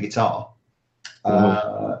playing the guitar,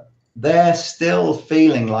 they're still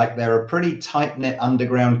feeling like they're a pretty tight-knit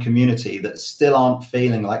underground community that still aren't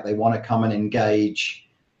feeling like they want to come and engage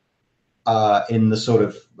in the sort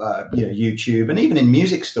of you know, YouTube and even in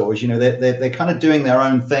music stores. You know, they're kind of doing their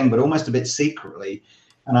own thing, but almost a bit secretly.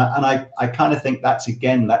 And I kind of think that's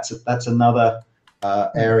another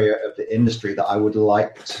area of the industry that I would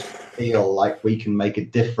like to feel like we can make a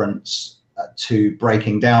difference to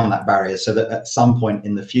breaking down that barrier, so that at some point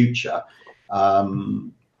in the future,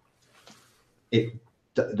 that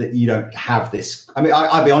you don't have this. I mean,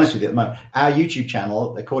 I'll be honest with you. At the moment, our YouTube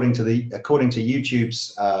channel, according to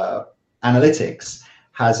YouTube's analytics,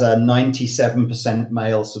 has a 97%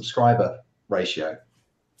 male subscriber ratio.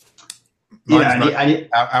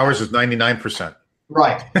 Ours is 99%.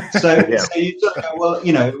 Right. So, so you sort of go, well,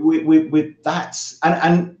 you know, with that's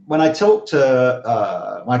and when I talk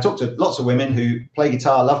to lots of women who play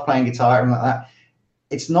guitar, love playing guitar, and like that,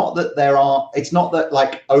 it's not that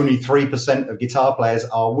like only 3% of guitar players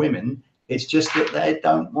are women. It's just that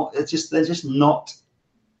they're just not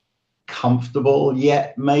comfortable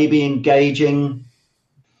yet, maybe engaging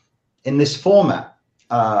in this format,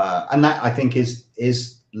 and that I think is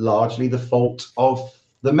largely the fault of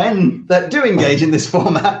the men that do engage in this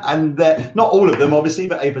format, and not all of them, obviously,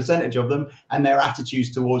 but a percentage of them, and their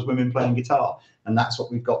attitudes towards women playing guitar. And that's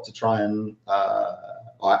what we've got to try and,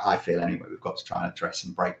 I feel anyway, we've got to try and address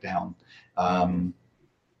and break down,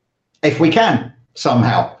 if we can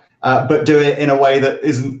somehow, but do it in a way that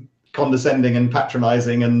isn't condescending and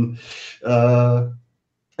patronizing. And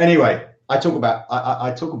anyway, I talk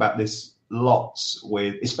about this lots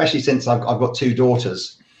with, especially since I've got two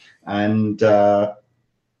daughters, and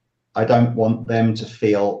I don't want them to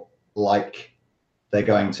feel like they're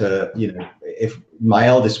going to, you know, if my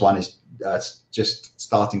eldest one just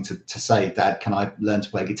starting to say, Dad, can I learn to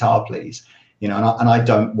play guitar, please? You know, and I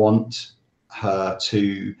don't want her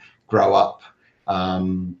to grow up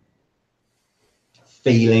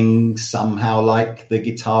feeling somehow like the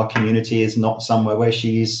guitar community is not somewhere where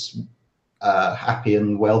she's happy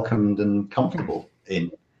and welcomed and comfortable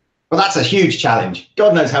in. Well, that's a huge challenge.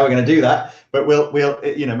 God knows how we're going to do that, but we'll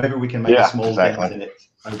you know, maybe we can make a small dent in it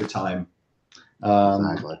over time.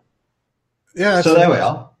 Exactly. Yeah. So there we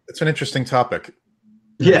are. It's an interesting topic.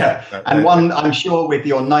 Yeah, and one I'm sure with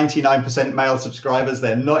your 99% male subscribers,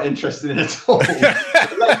 they're not interested in at all.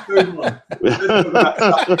 Let's move on.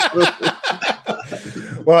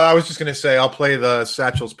 Well, I was just going to say I'll play the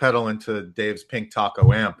Satchel's pedal into Dave's Pink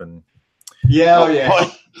Taco amp, and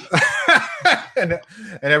and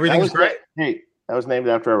everything's great. Hey, that was named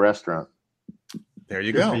after a restaurant. There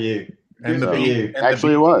you go. For you. And Good the for B, you.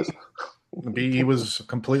 Actually, it was. The BE was a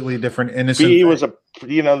completely different, innocent. BE was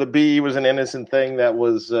the BE was an innocent thing that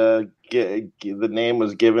was the name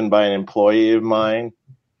was given by an employee of mine,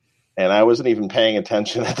 and I wasn't even paying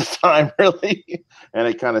attention at the time, really, and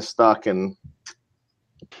it kind of stuck, and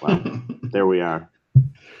well, there we are.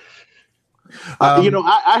 You know,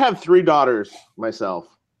 I have 3 daughters myself,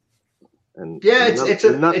 and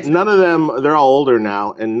none of them. They're all older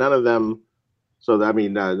now, and none of them. So I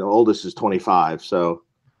mean, the oldest is 25, so.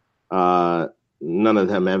 None of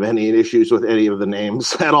them have any issues with any of the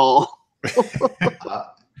names at all.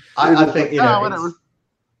 I think, you know, whatever.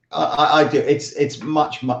 I do. It's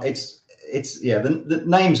much. The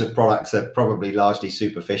names of products are probably largely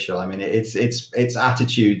superficial. I mean, it's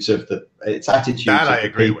attitudes of the attitudes that of I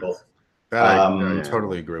agree people. with. I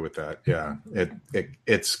totally agree with that. Yeah,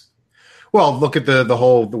 it's well. Look at the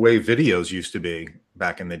way videos used to be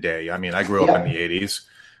back in the day. I mean, I grew up in the 80s.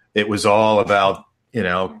 It was all about, you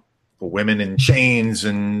know, women in chains,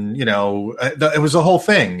 and you know, it was a whole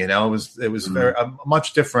thing. You know, it was very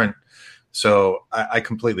much different. So I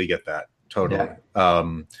completely get that. Totally.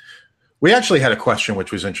 Yeah. We actually had a question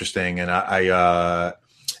which was interesting, and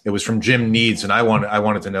it was from Jim Needs, and I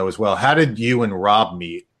wanted to know as well. How did you and Rob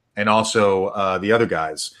meet, and also the other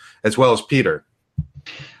guys, as well as Peter?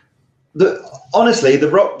 Honestly, the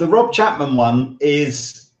Rob Chapman one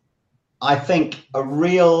is, I think, a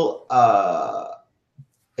real.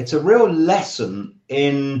 It's a real lesson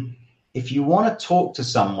in, if you want to talk to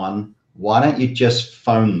someone, why don't you just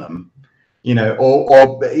phone them, you know?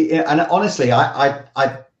 And honestly,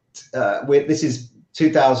 this is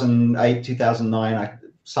 2008, 2009,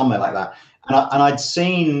 somewhere like that, and I'd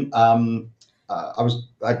seen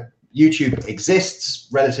YouTube exists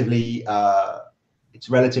relatively. It's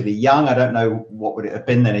relatively young. I don't know what would it have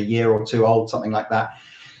been then, a year or 2 old, something like that.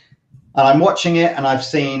 And I'm watching it, and I've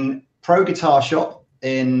seen Pro Guitar Shop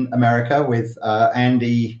in America with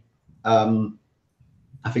Andy,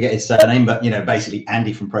 I forget his surname, but you know, basically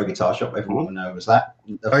Andy from Pro Guitar Shop, everyone will know was that.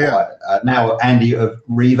 Now Andy of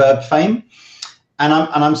Reverb fame, and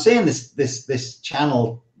I'm seeing this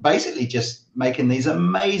channel basically just making these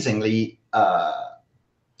amazingly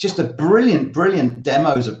just a brilliant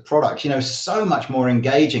demos of products, you know, so much more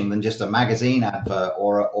engaging than just a magazine advert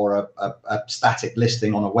or a static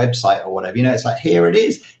listing on a website or whatever. You know, it's like, here it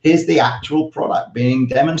is. Here's the actual product being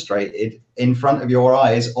demonstrated in front of your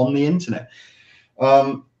eyes on the internet.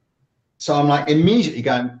 So I'm like immediately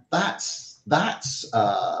going, that's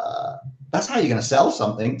how you're going to sell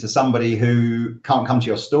something to somebody who can't come to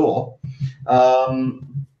your store. And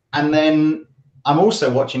then I'm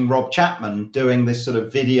also watching Rob Chapman doing this sort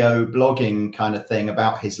of video blogging kind of thing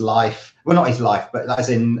about his life. Well, not his life, but as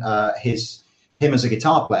in him as a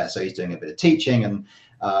guitar player. So he's doing a bit of teaching and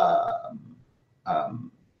a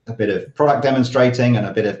bit of product demonstrating and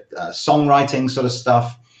a bit of songwriting sort of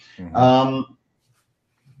stuff. Mm-hmm.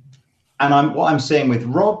 And what I'm seeing with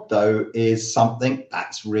Rob though is something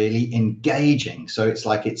that's really engaging. So it's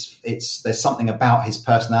like there's something about his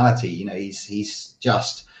personality. You know, he's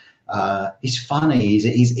just. He's funny.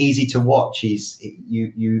 He's easy to watch.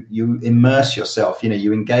 You immerse yourself. You know,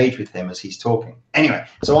 you engage with him as he's talking. Anyway,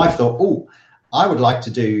 so I thought, I would like to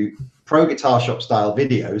do Pro Guitar Shop style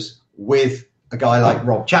videos with a guy like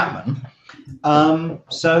Rob Chapman.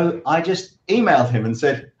 So I just emailed him and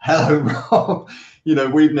said, "Hello, Rob. You know,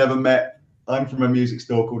 we've never met. I'm from a music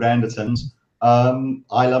store called Anderton's. I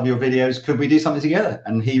love your videos. Could we do something together?"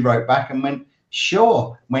 And he wrote back and went,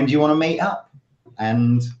 "Sure. When do you want to meet up?"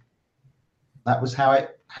 And that was how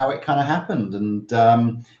it kind of happened. And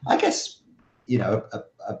I guess, you know,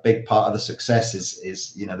 a big part of the success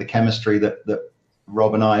is you know, the chemistry that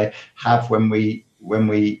Rob and I have when we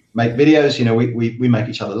make videos. You know, we make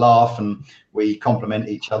each other laugh, and we compliment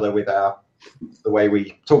each other with the way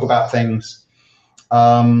we talk about things.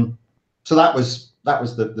 so that was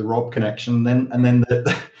the Rob connection. Then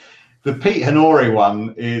the Pete Honore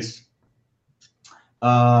one is.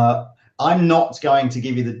 I'm not going to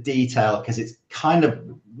give you the detail because it's kind of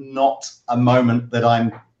not a moment that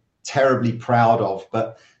I'm terribly proud of,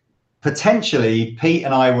 but potentially Pete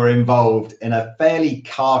and I were involved in a fairly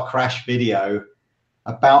car crash video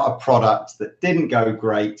about a product that didn't go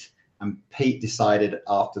great. And Pete decided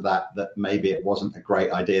after that maybe it wasn't a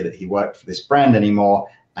great idea that he worked for this brand anymore.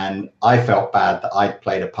 And I felt bad that I'd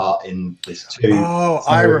played a part in this too. Oh, so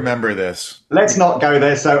I remember this. Let's not go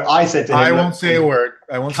there. So I said to him, I won't say a word.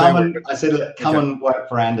 I said, look, come and work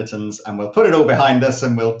for Andertons and we'll put it all behind us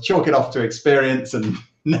and we'll chalk it off to experience and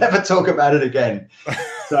never talk about it again.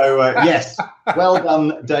 So yes, well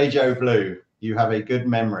done, Dejo Blue. You have a good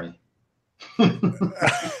memory.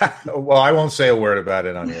 Well, I won't say a word about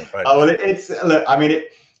it on here. But. Oh, well, look. I mean,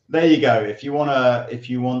 there you go. If you want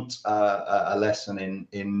a lesson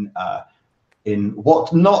in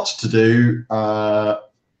what not to do.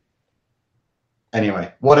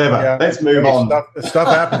 Anyway, whatever. Yeah, let's move on. Stuff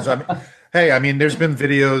happens. I mean, there's been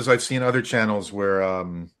videos I've seen other channels where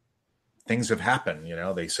things have happened. You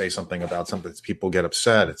know, they say something about something, people get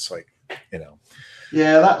upset. It's like, you know.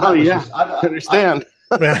 Yeah. I understand.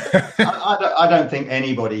 I don't think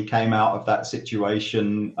anybody came out of that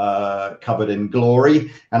situation covered in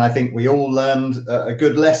glory, and I think we all learned a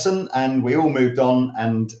good lesson, and we all moved on.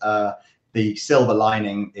 And the silver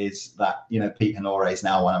lining is that Pete Honore is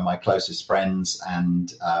now one of my closest friends,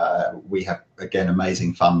 and we have again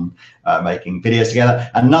amazing fun making videos together.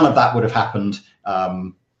 And none of that would have happened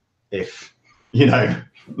if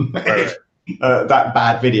if that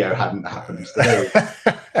bad video hadn't happened.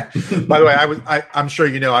 By the way, I'm sure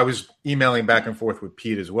I was emailing back and forth with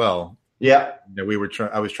Pete as well. Yeah,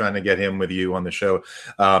 I was trying to get him with you on the show,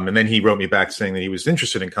 and then he wrote me back saying that he was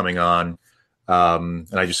interested in coming on, and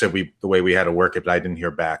I just said the way we had to work it, but I didn't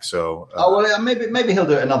hear back. So, maybe he'll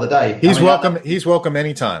do it another day. He's welcome. He's welcome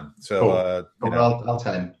anytime. So, cool. I'll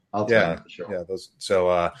tell him. I'll tell him for sure. Yeah.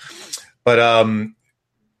 But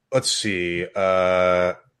let's see.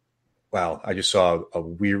 Wow, I just saw a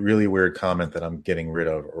really weird comment that I'm getting rid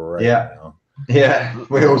of right now. Yeah,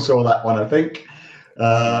 we all saw that one, I think.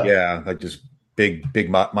 Like just big.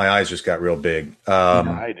 My eyes just got real big.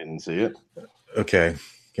 I didn't see it. Okay.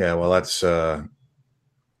 Yeah, well, that's. Let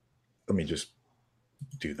me just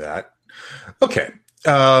do that. Okay.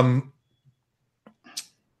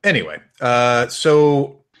 Anyway,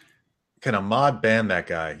 so can a mod ban that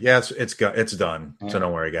guy? Yeah, it's done. So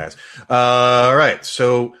don't worry, guys. All right,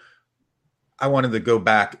 so. I wanted to go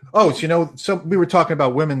back. Oh, so we were talking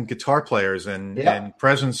about women guitar players and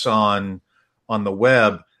presence on the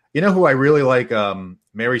web. You know who I really like?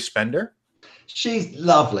 Mary Spender. She's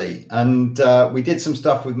lovely, and we did some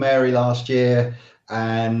stuff with Mary last year,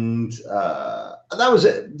 and that was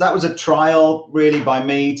a trial really by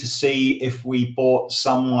me to see if we brought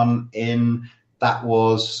someone in that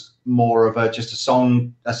was more of a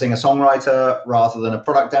singer-songwriter rather than a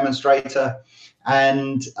product demonstrator.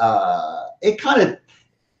 And it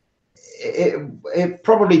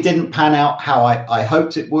probably didn't pan out how I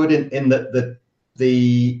hoped it would in that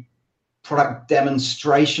the product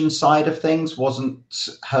demonstration side of things wasn't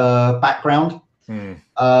her background.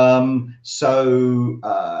 So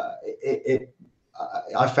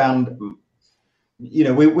I found,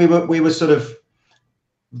 we were sort of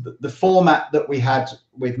the format that we had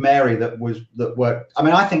with Mary that worked. I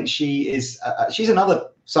mean, I think she's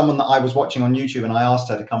someone that I was watching on YouTube, and I asked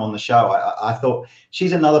her to come on the show. I thought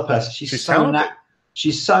she's another person.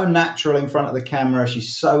 She's so natural in front of the camera.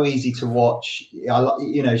 She's so easy to watch.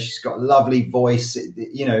 She's got a lovely voice,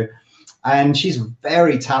 and she's a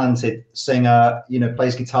very talented singer,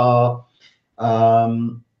 plays guitar.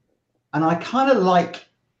 And I liked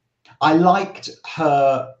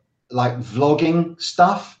her vlogging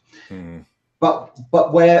stuff.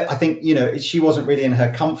 But where I think, she wasn't really in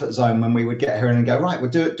her comfort zone when we would get her in and go, right,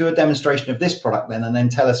 we'll do a demonstration of this product then, and then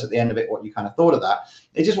tell us at the end of it what you kind of thought of that.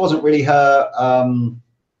 It just wasn't really her.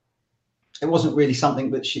 It wasn't really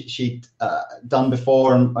something that she'd done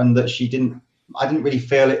before, and that I didn't really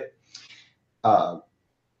feel it. I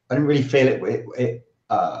didn't really feel it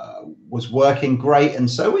was working great. And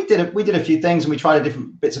so we did a few things, and we tried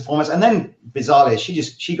different bits of formats. And then bizarrely,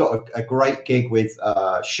 she got a great gig with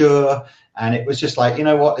Shure. And it was just like, you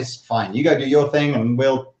know what, it's fine. You go do your thing and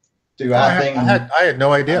we'll do our thing. I had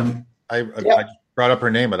no idea. I just brought up her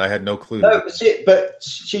name, but I had no clue. No, but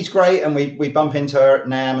she's great. And we bump into her at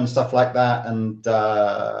NAMM and stuff like that. And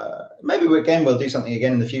maybe we'll do something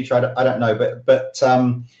again in the future. I don't know. But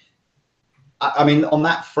I mean, on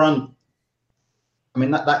that front, I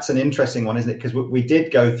mean, that's an interesting one, isn't it? Because we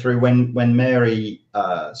did go through when Mary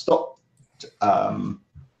stopped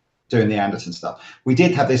doing the Anderton stuff. We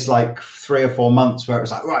did have this like 3 or 4 months where it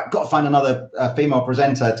was like, right, got to find another female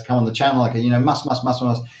presenter to come on the channel. Like,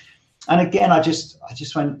 must. And again, I just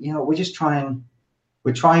went,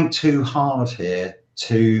 we're trying too hard here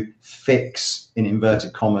to fix, in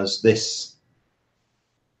inverted commas, this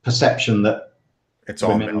perception that it's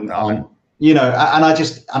all women aren't. And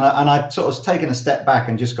I sort of taken a step back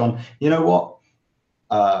and just gone, you know what?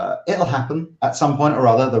 It'll happen at some point or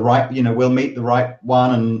other. We'll meet the right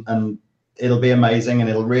one, and it'll be amazing, and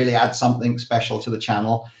it'll really add something special to the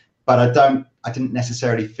channel. But I didn't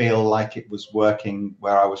necessarily feel like it was working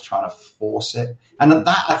where I was trying to force it. And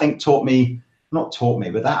that, I think, but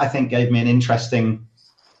that I think gave me an interesting,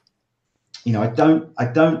 I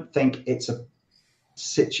don't think it's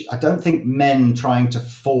I don't think men trying to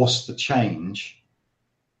force the change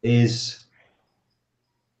is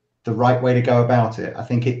the right way to go about it. I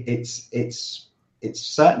think it's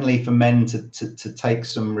certainly for men to take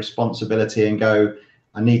some responsibility and go,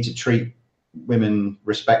 I need to treat women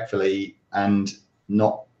respectfully and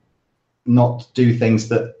not do things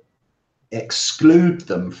that exclude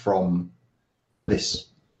them from this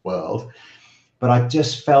world. But I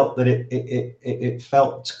just felt that it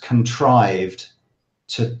felt contrived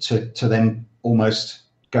to then almost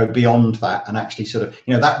go beyond that and actually sort of,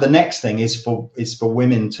 that the next thing is for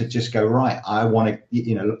women to just go, right, I want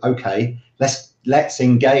to, okay, let's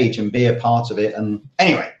engage and be a part of it. And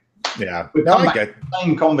anyway, yeah, we've come back to the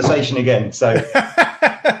same conversation again. So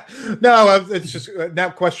no, it's just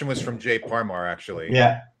that question was from Jay Parmar, actually.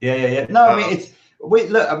 Yeah. No,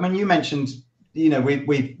 I mean, you mentioned,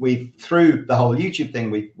 we through the whole YouTube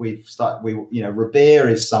thing, we've started, Rabir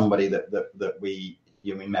is somebody that we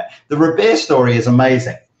met. The Rabir story is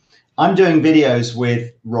amazing. I'm doing videos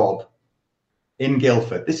with Rob in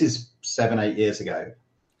Guildford. This is 7-8 years ago.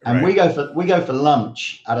 And right. we go for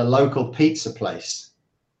lunch at a local pizza place.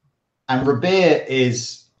 And Rabir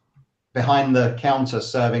is behind the counter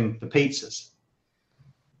serving the pizzas.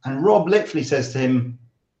 And Rob literally says to him,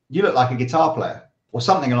 "You look like a guitar player," or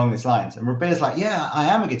something along these lines. And Rabir's like, "Yeah, I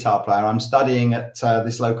am a guitar player. I'm studying at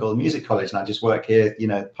this local music college, and I just work here,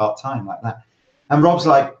 part-time like that." And Rob's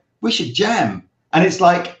like, "We should jam." And it's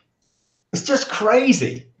like, it's just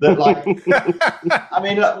crazy that, like, I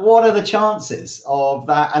mean, what are the chances of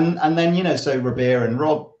that? And then, so Rabir and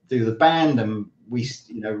Rob do the band, and we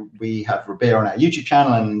have Rabir on our YouTube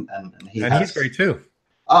channel, and he's great too.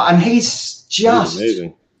 And he's just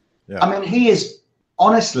amazing. Yeah. I mean, he is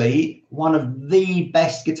honestly one of the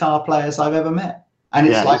best guitar players I've ever met. And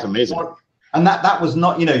it's like amazing. And that was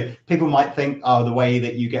not, people might think, oh, the way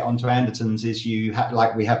that you get onto Andertons is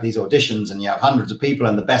we have these auditions and you have hundreds of people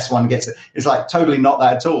and the best one gets it. It's like totally not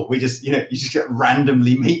that at all. We just, you just get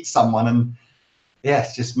randomly meet someone, and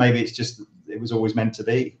it was always meant to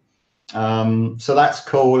be. So that's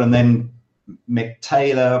cool. And then Mick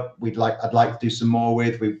Taylor, I'd like to do some more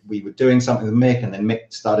with. We were doing something with Mick, and then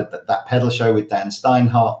Mick started that pedal show with Dan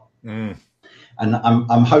Steinhardt. And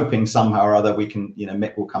I'm hoping somehow or other we can,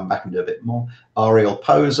 Mick will come back and do a bit more. Ariel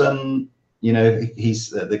Posen, he's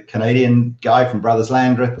the Canadian guy from Brothers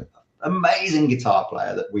Landreth, amazing guitar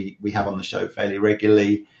player that we have on the show fairly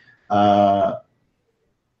regularly. Paul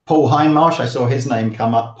Hindmarsh, I saw his name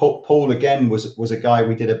come up. Paul again was a guy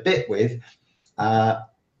we did a bit with.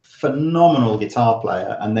 Phenomenal guitar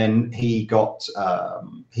player, and then he got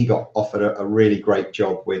offered a really great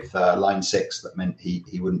job with Line 6. That meant he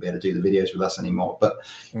wouldn't be able to do the videos with us anymore. But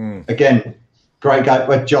again, great guy.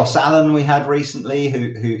 With Joss Allen we had recently,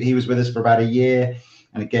 who he was with us for about a year,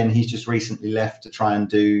 and again he's just recently left to try and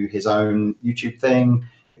do his own YouTube thing.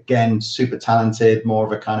 Again, super talented, more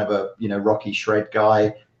of a kind of a rocky shred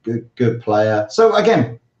guy, good player. So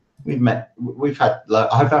again, we've had,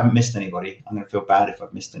 I hope I haven't missed anybody. I'm going to feel bad if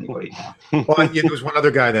I've missed anybody now. Well, there was one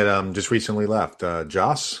other guy that just recently left,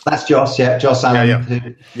 Joss. That's Joss, Joss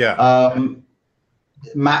Allen. Yeah.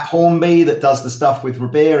 Matt Hornby that does the stuff with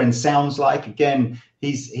Rabir and Sounds Like. Again,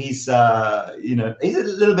 he's he's a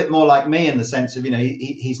little bit more like me in the sense of,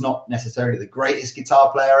 he's not necessarily the greatest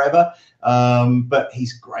guitar player ever, but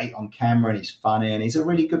he's great on camera and he's funny and he's a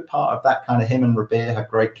really good part of that kind of. Him and Rabir have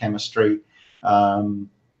great chemistry.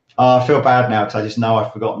 I feel bad now because I just know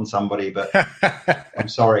I've forgotten somebody, but I'm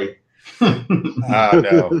sorry.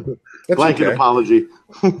 No. Blanket apology.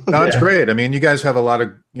 No, it's great. I mean, you guys have a lot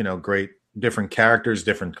of, great different characters,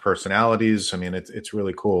 different personalities. I mean, it's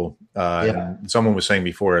really cool. And someone was saying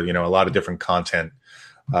before, a lot of different content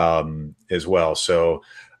as well. So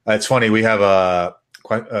it's funny. We have a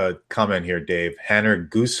comment here, Dave. Hanner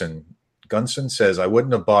Goosen Gunson says, I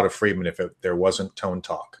wouldn't have bought a Friedman if there wasn't Tone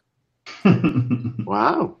Talk.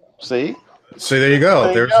 Wow. See? So there you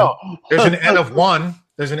go. There you There's an N of one.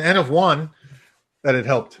 There's an N of one that it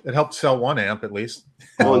helped. It helped sell one amp at least.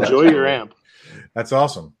 Well, enjoy your amp. That's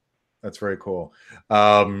awesome. That's very cool.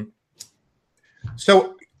 So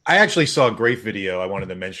I actually saw a great video. I wanted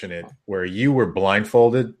to mention it where you were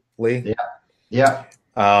blindfolded, Lee. Yeah.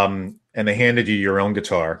 And they handed you your own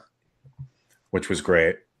guitar, which was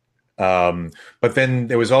great. But then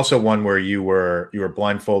there was also one where you were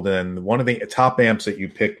blindfolded, and one of the top amps that you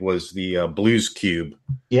picked was the Blues Cube.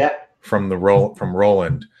 Yeah. From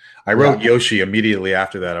Roland. I wrote Yoshi immediately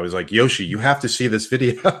after that. I was like, Yoshi, you have to see this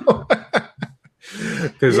video.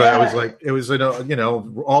 Because I was like, it was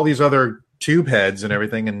all these other tube heads and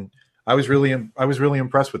everything, and I was really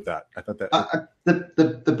impressed with that. I thought that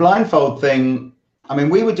the blindfold thing. I mean,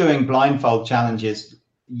 we were doing blindfold challenges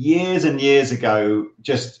years and years ago.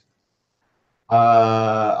 Just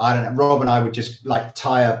I don't know. Rob and I would just like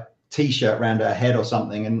tie a T-shirt around her head or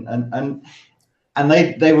something, and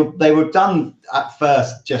they were done at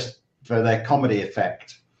first just for their comedy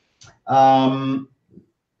effect, and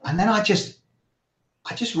then I just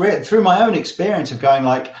read through my own experience of going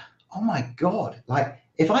like, oh my God, like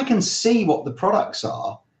if I can see what the products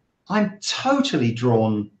are, I'm totally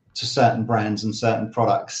drawn to certain brands and certain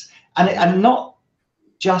products, and not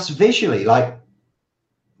just visually, like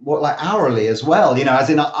hourly as well, as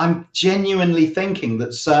in I'm genuinely thinking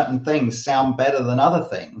that certain things sound better than other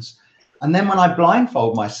things. And then when I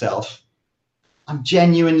blindfold myself, I'm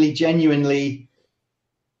genuinely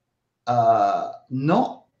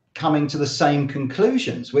not coming to the same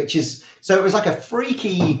conclusions, which is, so it was like a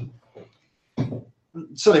freaky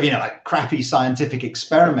sort of, like crappy scientific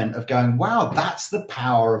experiment of going, wow, that's the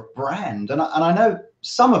power of brand. And I know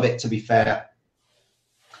some of it, to be fair,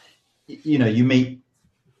 you meet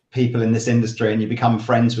people in this industry and you become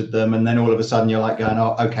friends with them, and then all of a sudden you're like going,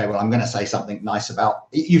 oh, okay, well, I'm going to say something nice about,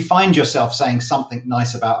 you find yourself saying something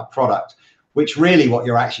nice about a product, which really what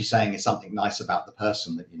you're actually saying is something nice about the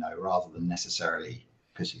person that you know, rather than necessarily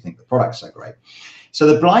because you think the product's so great. So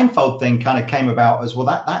the blindfold thing kind of came about as well.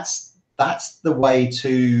 That's the way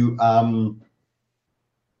to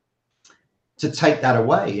take that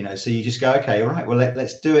away, so you just go, okay, all right, well,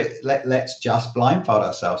 let's do it. Let's just blindfold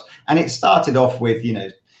ourselves. And it started off with,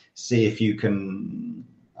 see if you can,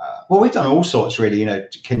 well, we've done all sorts really,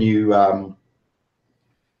 can you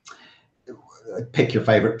pick your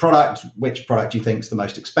favorite product, which product you think is the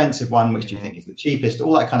most expensive one, which do you think is the cheapest,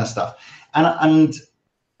 all that kind of stuff. And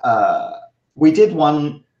we did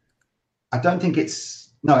one, I don't think it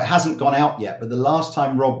hasn't gone out yet, but the last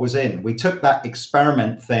time Rob was in, we took that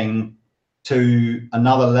experiment thing to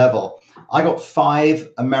another level. I got 5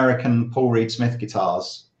 American Paul Reed Smith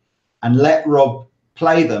guitars and let Rob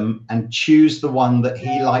play them and choose the one that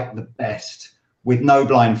he liked the best with no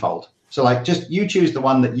blindfold. So like, just you choose the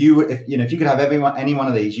one that if you could have any one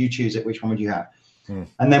of these, you choose it. Which one would you have?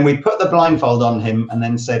 And then we put the blindfold on him and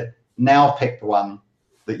then said, now pick the one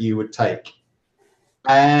that you would take.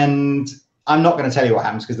 And I'm not going to tell you what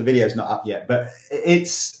happens because the video's not up yet, but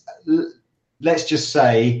let's just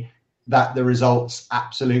say that the results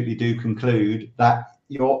absolutely do conclude that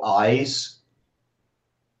your eyes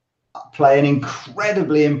play an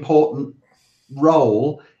incredibly important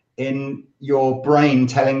role in your brain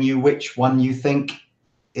telling you which one you think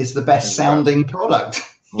is the best sounding product,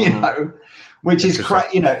 which is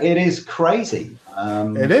it is crazy.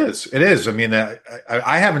 It is. I mean,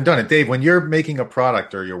 I haven't done it. Dave, when you're making a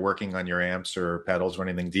product or you're working on your amps or pedals or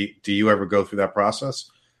anything, do you ever go through that process?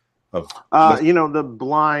 The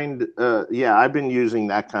blind, I've been using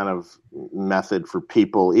that kind of method for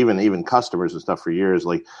people, even customers and stuff for years,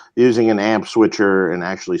 like using an amp switcher and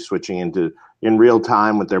actually switching into in real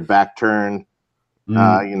time with their back turned,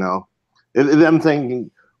 them thinking,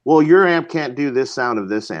 well, your amp can't do this sound of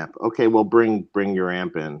this amp. Okay, well, bring your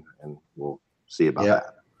amp in and we'll see about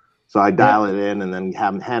that. So I dial it in and then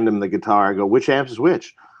hand him the guitar. I go, which amp is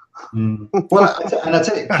which? Well, and I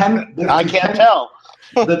tell you, I can't tell.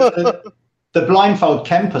 the blindfold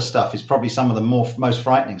Kemper stuff is probably some of the most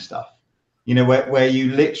frightening stuff, where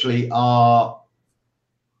you literally are,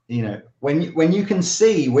 when you can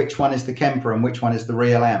see which one is the Kemper and which one is the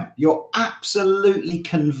real amp, you're absolutely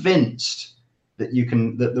convinced that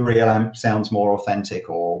the real amp sounds more authentic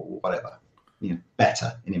or whatever,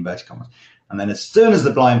 better in inverted commas. And then as soon as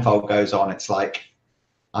the blindfold goes on, it's like,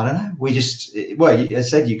 I don't know, as I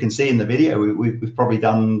said, you can see in the video, we've probably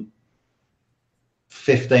done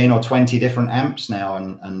 15 or 20 different amps now,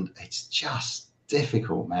 and it's just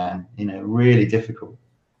difficult, man, really difficult,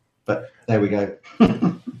 but there we go.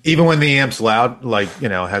 Even when the amp's loud, like,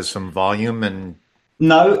 has some volume and.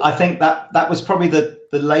 No, I think that was probably the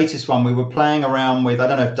latest one. We were playing around with, I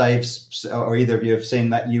don't know if Dave's or either of you have seen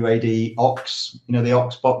that UAD aux, the aux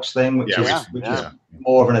box thing, which is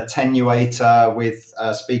more of an attenuator with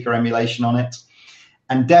speaker emulation on it.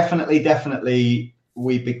 And definitely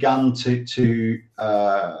we've begun to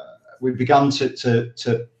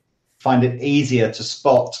find it easier to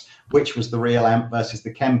spot which was the real amp versus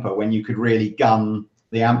the Kemper when you could really gun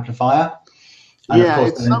the amplifier. And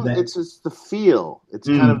it's just the feel. It's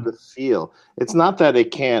kind of the feel. It's not that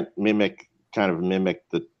it can't mimic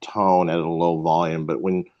the tone at a low volume, but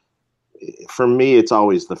for me, it's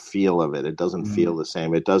always the feel of it. It doesn't feel the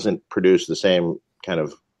same. It doesn't produce the same kind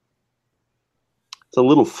of. It's a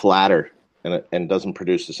little flatter, and doesn't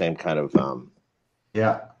produce the same kind of.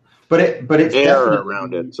 But it's air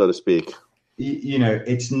around it, so to speak.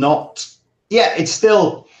 It's not. Yeah, it's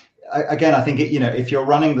still. Again, I think if you're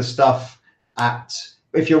running the stuff at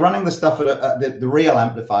the real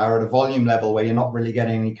amplifier at a volume level where you're not really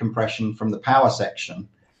getting any compression from the power section,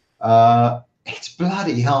 it's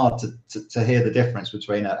bloody hard to hear the difference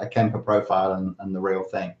between a Kemper profile and the real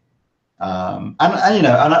thing. I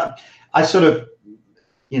sort of,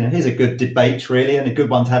 here's a good debate really, and a good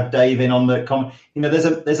one to have Dave in on the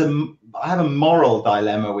I have a moral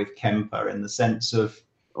dilemma with Kemper in the sense of,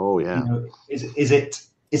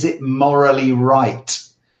 is it morally right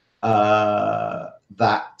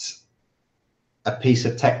that a piece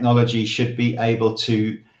of technology should be able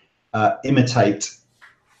to imitate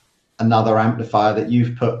another amplifier that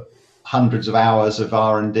you've put hundreds of hours of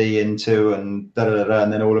R&D into and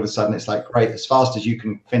and then all of a sudden it's like, great, as fast as you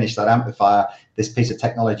can finish that amplifier, this piece of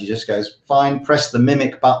technology just goes, fine, press the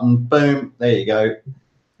mimic button, boom, there you go.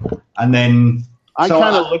 And then I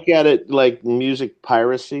kind of look at it like music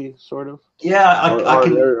piracy, sort of. Yeah,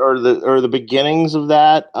 or the beginnings of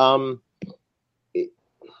that.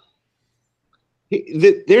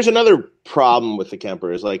 There's another problem with the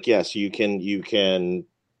Kemper is like, yes, you can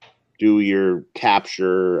do your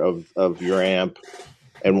capture of your amp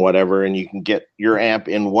and whatever, and you can get your amp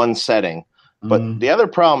in one setting. But the other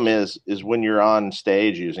problem is when you're on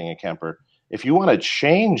stage using a Kemper, if you want to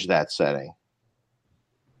change that setting,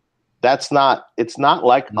 it's not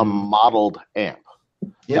like a modeled amp.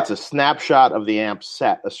 Yeah. It's a snapshot of the amp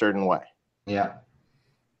set a certain way. Yeah.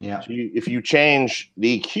 So if you change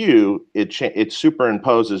the EQ, it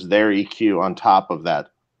superimposes their EQ on top of that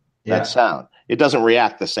sound. It doesn't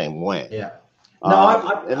react the same way. Yeah.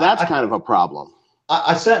 And that's kind of a problem.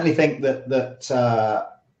 I certainly think that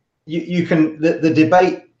you can the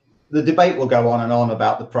debate will go on and on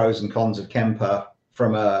about the pros and cons of Kemper.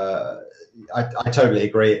 I totally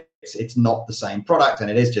agree. It's not the same product,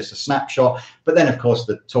 and it is just a snapshot. But then, of course,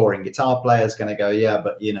 the touring guitar player is going to go, yeah,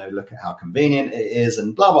 but look at how convenient it is,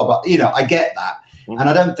 and blah blah blah. I get that, and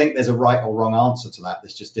I don't think there's a right or wrong answer to that.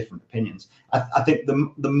 There's just different opinions. I think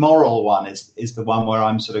the moral one is the one where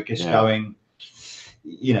I'm sort of just going,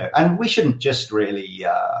 and we shouldn't just really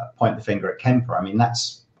point the finger at Kemper. I mean,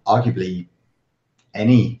 that's arguably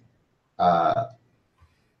any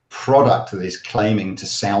product that is claiming to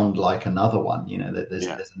sound like another one.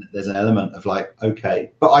 There's an element of like,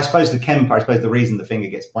 okay, but I suppose the reason the finger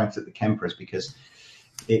gets pointed at the Kemper is because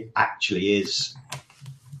it actually is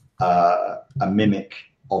a mimic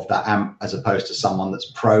of that amp, as opposed to someone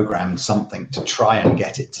that's programmed something to try and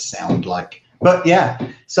get it to sound like. But yeah,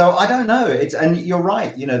 so I don't know. And you're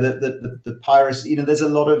right. The piracy. There's a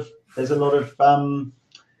lot of.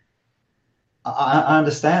 I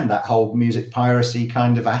understand that whole music piracy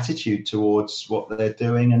kind of attitude towards what they're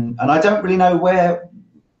doing, and I don't really know where,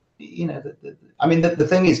 the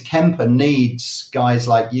thing is, Kemper needs guys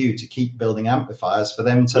like you to keep building amplifiers for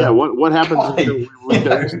them to. Yeah, what happens if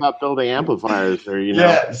we stop building amplifiers, or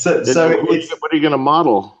Yeah, so what are you going to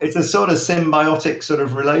model? It's a sort of symbiotic sort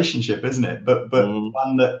of relationship, isn't it? But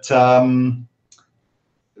one that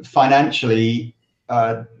financially.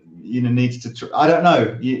 Needs to. I don't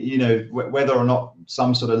know. Whether or not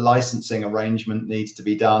some sort of licensing arrangement needs to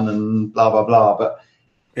be done, and blah blah blah. But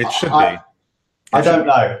it should be. I don't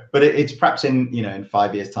know, but it's perhaps in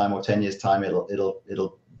 5 years' time or 10 years' time,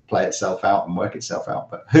 it'll play itself out and work itself out.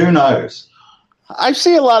 But who knows? I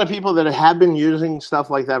see a lot of people that have been using stuff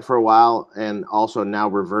like that for a while, and also now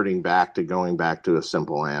reverting back to a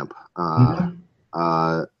simple amp.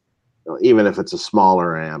 Even if it's a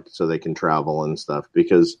smaller amp, so they can travel and stuff,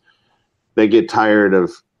 because they get tired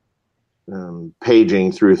of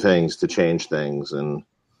paging through things to change things, and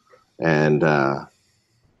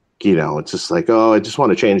it's just like, oh, I just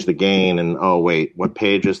want to change the gain, and oh wait, what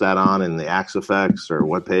page is that on in the Axe Effects, or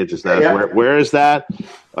what page is that? Yeah. Where is that?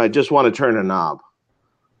 I just want to turn a knob.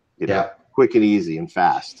 quick and easy and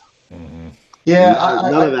fast. Mm-hmm. Yeah,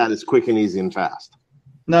 none of that is quick and easy and fast.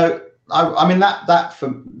 No, I mean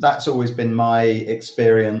that's always been my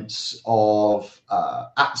experience of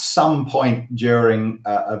at some point during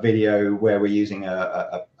a video where we're using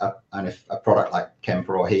a product like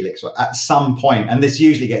Kemper or Helix, or at some point, and this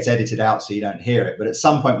usually gets edited out so you don't hear it, but at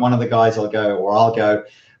some point one of the guys will go, or I'll go,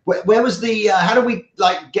 where was the how do we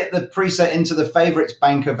like get the preset into the favorites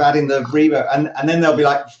bank of adding the reverb, and then there'll be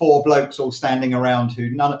like 4 blokes all standing around who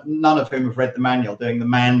none of whom have read the manual, doing the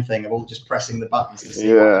man thing of all just pressing the buttons to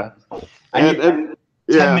see and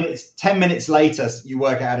 10 minutes later you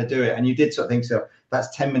work out how to do it, and you did sort of think, so that's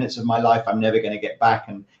 10 minutes of my life I'm never going to get back,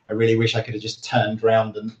 and I really wish I could have just turned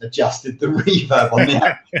around and adjusted the reverb on the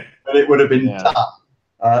app, but it would have been tough.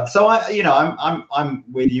 So I'm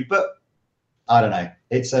with you, but I don't know.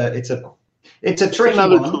 It's a tricky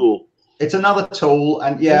another one. tool. It's another tool,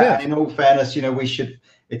 and and in all fairness,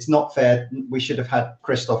 it's not fair. We should have had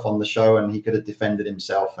Christoph on the show, and he could have defended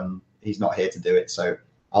himself, and he's not here to do it. So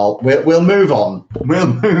we'll move on. We'll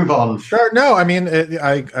move on. Sure. No, I mean,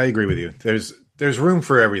 I agree with you. There's room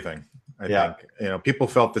for everything. I think people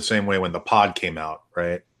felt the same way when the pod came out,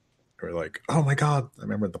 right? They were like, "Oh my god, I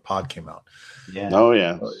remember the pod came out." Yeah. Oh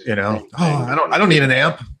yeah. I don't need an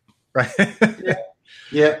amp, right?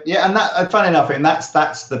 Yeah, and that, funny enough, and that's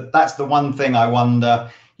the one thing I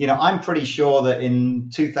wonder. I'm pretty sure that in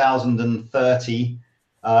 2030,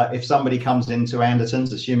 if somebody comes into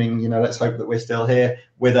Anderton's, assuming let's hope that we're still here,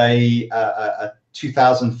 with a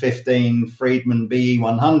 2015 Friedman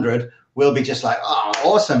BE100, we'll be just like, oh,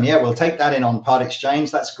 awesome, yeah, we'll take that in on part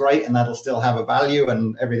exchange. That's great, and that'll still have a value,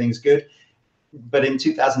 and everything's good. But in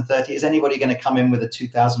 2030, is anybody going to come in with a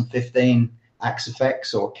 2015?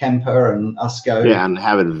 Axe-Fx or Kemper and us go and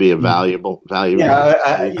have it be a valuable.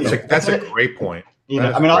 That's a great point.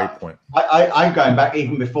 I'm going back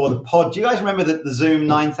even before the pod. Do you guys remember the Zoom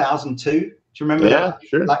 9002? Do you remember that?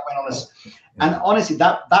 Sure. That went on us, and honestly,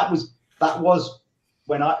 that was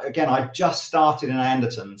when I just started in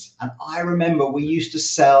Anderton's, and I remember we used to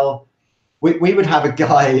sell. We would have a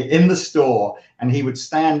guy in the store, and he would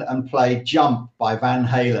stand and play Jump by Van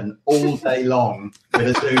Halen all day long with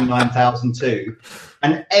a Zoom 9002.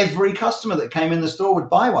 And every customer that came in the store would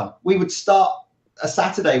buy one. We would start a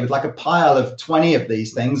Saturday with like a pile of 20 of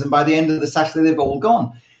these things, and by the end of the Saturday, they've all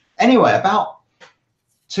gone. Anyway, about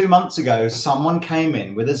 2 months ago, someone came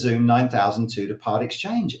in with a Zoom 9002 to part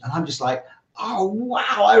exchange. And I'm just like, oh,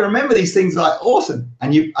 wow, I remember these things, like awesome.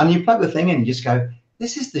 And you plug the thing in and you just go,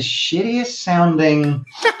 this is the shittiest sounding,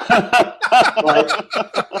 like,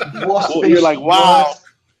 you're like, wow. Worst.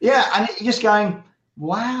 Yeah, and you're just going,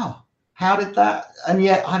 wow, how did that? And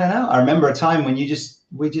yet, I don't know. I remember a time when we just,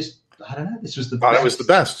 I don't know. This was the best. It was the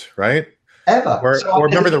best, right? Ever. Or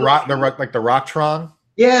remember the Rocktron?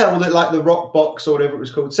 Yeah, or like the Rock Box or whatever it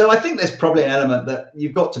was called. So I think there's probably an element that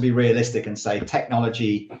you've got to be realistic and say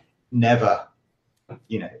technology never,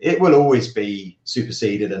 it will always be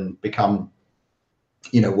superseded and become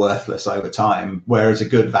worthless over time, whereas a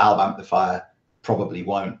good valve amplifier probably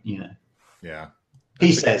won't, Yeah.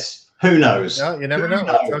 He says, who knows? No, you never know.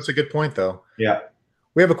 That's a good point, though. Yeah.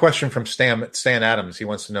 We have a question from Stan Adams. He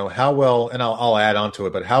wants to know how well, and I'll add on to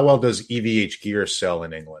it, but how well does EVH gear sell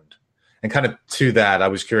in England? And kind of to that, I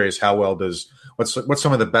was curious, how well what's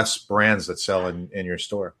some of the best brands that sell in your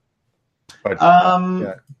store? But,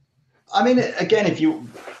 yeah. I mean, again,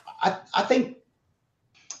 I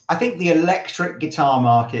think the electric guitar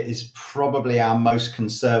market is probably our most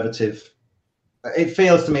conservative. It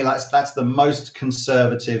feels to me like that's the most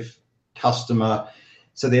conservative customer.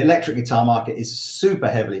 So the electric guitar market is super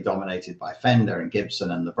heavily dominated by Fender and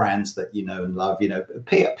Gibson and the brands that you know and love.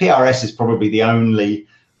 PRS is probably the only,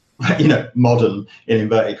 modern, in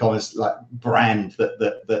inverted commas, like brand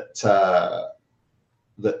that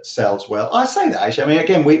sells well. I say that actually. I mean,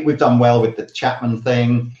 again, we've done well with the Chapman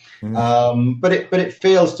thing. But it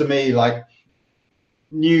feels to me like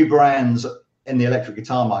new brands in the electric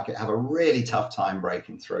guitar market have a really tough time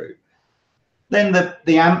breaking through. Then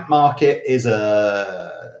the amp market is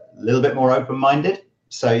a little bit more open-minded.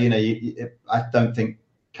 So, I don't think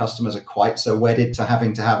customers are quite so wedded to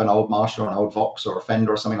having to have an old Marshall or an old Vox or a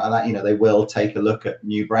Fender or something like that. They will take a look at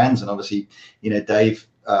new brands. And obviously, Dave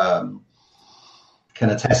can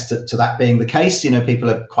attest to that being the case. People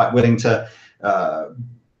are quite willing to,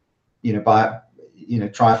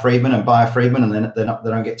 try a Friedman and buy a Friedman, and then they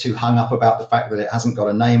don't get too hung up about the fact that it hasn't got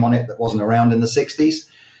a name on it that wasn't around in the 60s.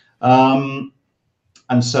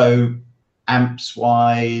 And so amps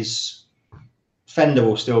wise, Fender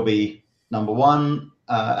will still be number one.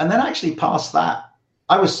 And then actually past that,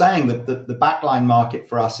 I was saying that the backline market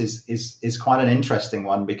for us is quite an interesting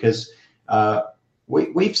one, because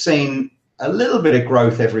we've seen a little bit of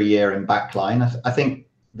growth every year in backline. I think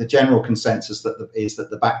the general consensus is that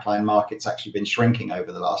the backline market's actually been shrinking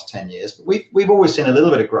over the last 10 years. But we've always seen a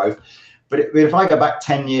little bit of growth. But if I go back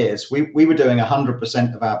 10 years, we were doing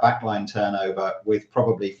 100% of our backline turnover with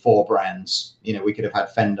probably 4 brands. You know, we could have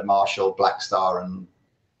had Fender, Marshall, Blackstar, and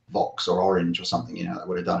Vox or Orange or something, you know, that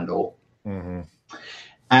would have done it all. Mm-hmm.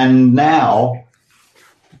 And now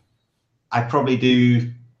I probably do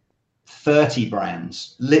 30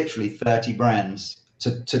 brands, literally 30 brands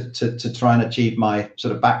to try and achieve my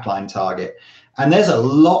sort of backline target. And there's a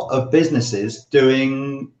lot of businesses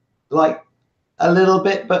doing like a little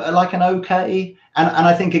bit, but like an okay. And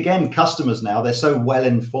I think, again, customers now, they're so well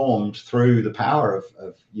informed through the power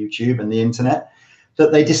of YouTube and the internet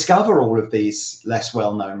that they discover all of these less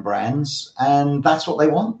well-known brands, and that's what they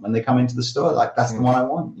want when they come into the store. Like, that's the one I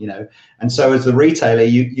want, you know. And so as the retailer,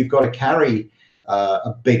 you've got to carry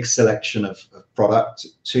a big selection of product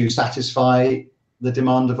to satisfy the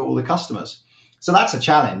demand of all the customers. So that's a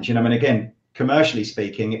challenge, you know. I mean, again, commercially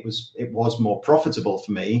speaking, it was more profitable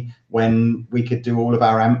for me when we could do all of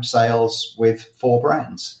our amp sales with 4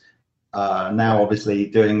 brands. Now, obviously,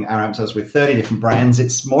 doing our amp sales with 30 different brands,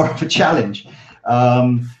 it's more of a challenge.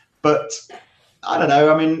 But I don't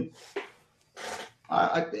know. I mean,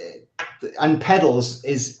 and pedals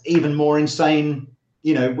is even more insane.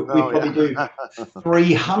 You know, we probably do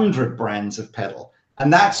 300 brands of pedal,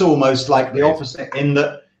 and that's almost like the opposite, in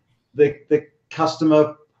that the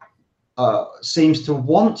customer seems to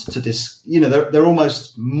want to they're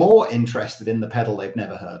almost more interested in the pedal they've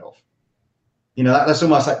never heard of. You know, that's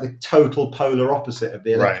almost like the total polar opposite of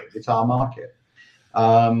the electric guitar market.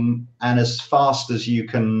 And as fast as you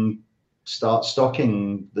can start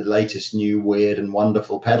stocking the latest new weird and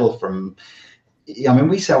wonderful pedal from, I mean,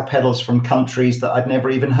 we sell pedals from countries that I'd never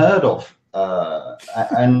even heard of.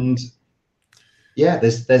 And yeah,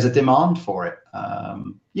 there's a demand for it.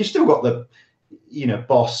 You've still got the, you know,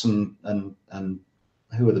 Boss and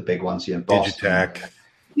who are the big ones? You know, Boss, Digitech.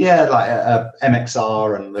 Like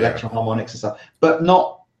MXR and Electro Harmonics and stuff. But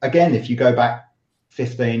not, again, if you go back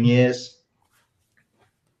 15 years,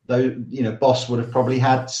 though, you know, Boss would have probably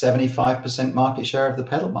had 75% market share of the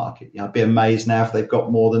pedal market. You know, I'd be amazed now if they've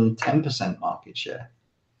got more than 10% market share.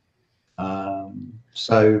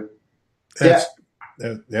 So,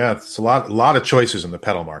 it's a lot of choices in the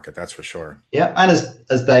pedal market, that's for sure. Yeah, and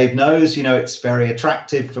as Dave knows, you know, it's very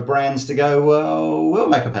attractive for brands to go, well, we'll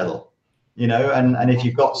make a pedal, you know, and if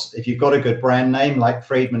you've got a good brand name like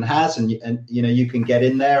Friedman has, and you know, you can get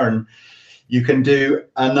in there and you can do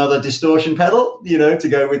another distortion pedal, you know, to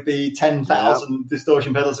go with the 10,000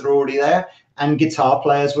 distortion pedals that are already there, and guitar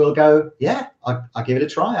players will go, yeah, I'll give it a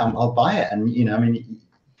try, I'll buy it. And, you know, I mean,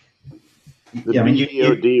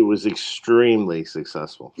 BOD was extremely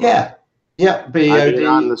successful. Yeah, BOD. I mean,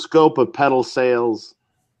 on the scope of pedal sales,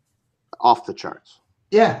 off the charts.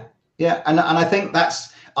 Yeah, and I think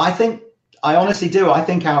I honestly do. I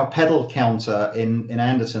think our pedal counter in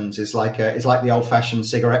Andertons is like the old-fashioned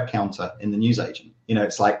cigarette counter in the newsagent. You know,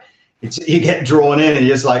 it's like you get drawn in and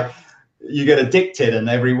you get addicted, and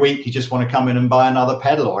every week you just want to come in and buy another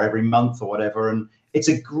pedal, or every month or whatever. And it's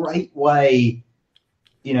a great way.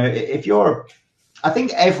 You know, I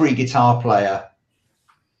think every guitar player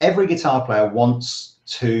wants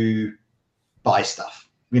to buy stuff.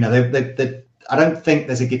 You know, I don't think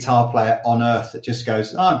there's a guitar player on earth that just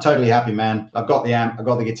goes, oh, I'm totally happy, man. I've got the amp, I've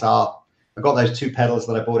got the guitar, I've got those 2 pedals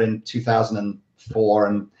that I bought in 2004.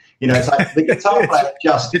 And, you know, it's like the guitar player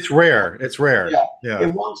just... It's rare. Yeah.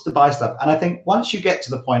 It wants to buy stuff. And I think once you get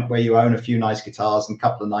to the point where you own a few nice guitars and a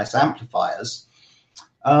couple of nice amplifiers,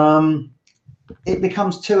 it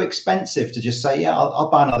becomes too expensive to just say, yeah, I'll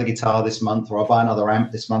buy another guitar this month, or I'll buy another amp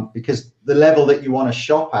this month, because the level that you want to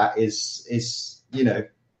shop at is, you know,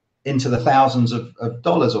 into the thousands of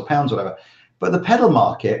dollars or pounds, or whatever. But the pedal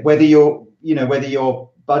market, whether your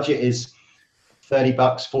budget is $30,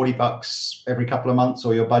 $40 every couple of months,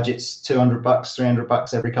 or your budget's $200,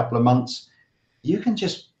 $300 every couple of months, you can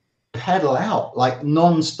just pedal out like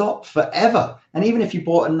non-stop forever. And even if you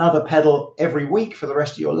bought another pedal every week for the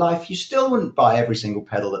rest of your life, you still wouldn't buy every single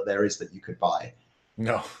pedal that there is that you could buy.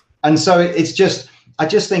 No. And so I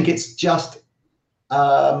just think it's just,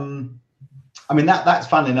 I mean, that's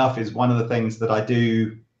fun enough is one of the things that I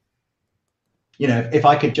do. You know, if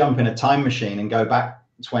I could jump in a time machine and go back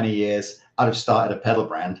 20 years, I'd have started a pedal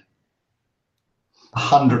brand.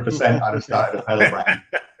 100% I'd have started a pedal brand.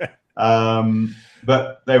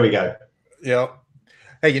 But there we go. Yeah.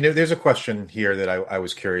 Hey, you know, there's a question here that I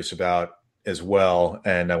was curious about. as well,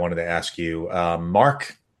 and I wanted to ask you,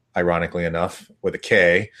 Mark, ironically enough, with a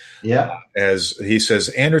K. Yeah. As he says,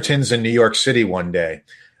 Anderton's in New York City one day.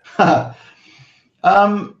 I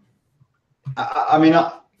mean,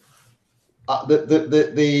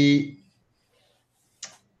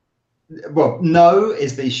 well, no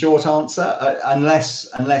is the short answer,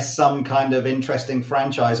 unless some kind of interesting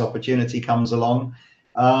franchise opportunity comes along.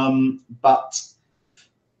 But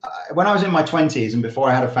when I was in my 20s and before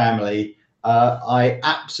I had a family, I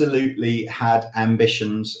absolutely had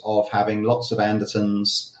ambitions of having lots of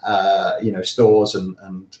Andertons, stores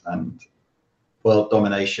and world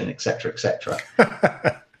domination, etc., etc.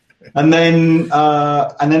 And then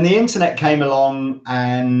the internet came along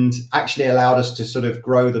and actually allowed us to sort of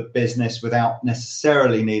grow the business without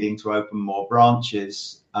necessarily needing to open more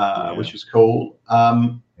branches, which was cool.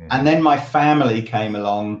 And then my family came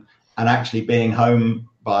along, and actually being home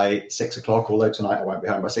by 6 o'clock, although tonight I won't be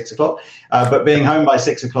home by 6 o'clock, but being home by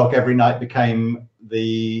 6 o'clock every night became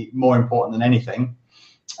the more important than anything.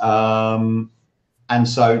 And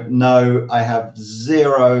so, no, I have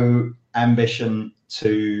zero ambition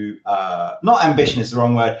to, not ambition is the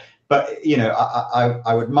wrong word, but,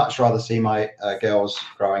 I would much rather see my girls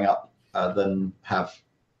growing up than have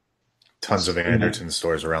tons of Anderton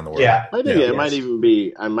stores around the world. Yeah. I think it might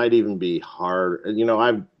even be hard.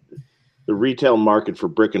 The retail market for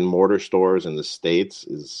brick and mortar stores in the States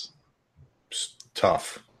is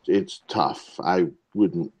tough. It's tough. I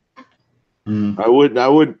wouldn't want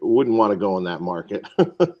to go in that market.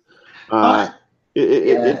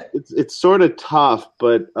 It's sort of tough,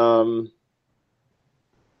 but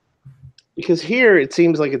because here it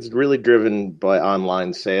seems like it's really driven by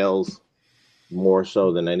online sales more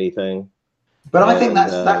so than anything. But I think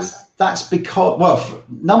that's because, well,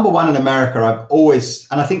 number one, in America, I've always,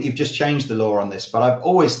 and I think you've just changed the law on this, but I've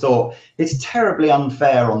always thought it's terribly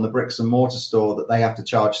unfair on the bricks and mortar store that they have to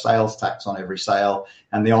charge sales tax on every sale,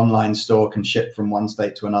 and the online store can ship from one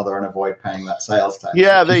state to another and avoid paying that sales tax.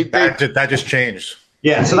 Yeah, that just changed.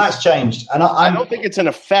 Yeah, so that's changed, and I don't think it's in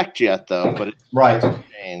effect yet, though. But it's right,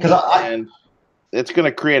 and it's going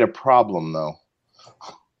to create a problem, though.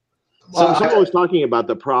 So someone was talking about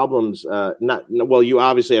the problems. You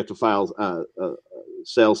obviously have to file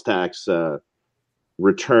sales tax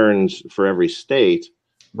returns for every state,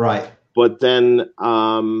 right? But then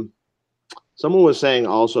someone was saying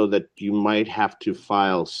also that you might have to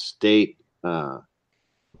file state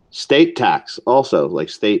tax also, like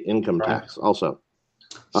state income tax also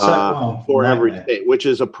for every state, which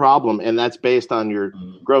is a problem, and that's based on your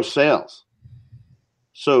gross sales.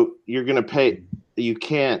 So you're going to pay.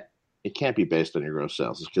 It can't be based on your gross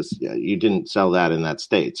sales because you didn't sell that in that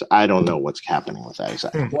state. So I don't know what's happening with that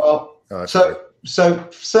exactly. Well, so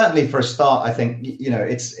certainly for a start, I think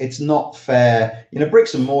it's not fair.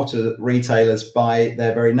 Bricks and mortar retailers, by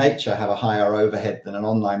their very nature, have a higher overhead than an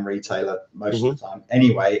online retailer most of the time,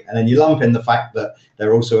 anyway. And then you lump in the fact that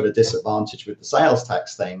they're also at a disadvantage with the sales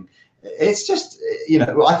tax thing. It's just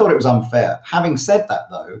I thought it was unfair. Having said that,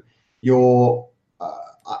 though,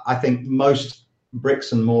 I think most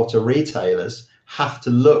bricks and mortar retailers have to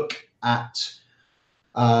look at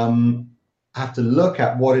what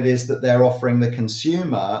it is that they're offering the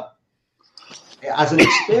consumer as an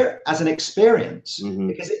experience.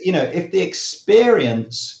 Because if the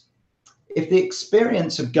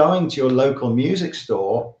experience of going to your local music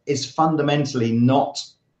store is fundamentally not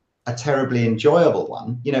a terribly enjoyable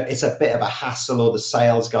one, it's a bit of a hassle, or the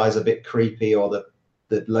sales guy's a bit creepy, or the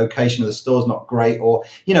location of the store is not great, or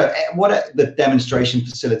the demonstration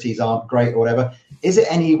facilities aren't great, or whatever. Is it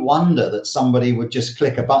any wonder that somebody would just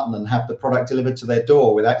click a button and have the product delivered to their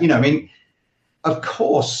door without? Of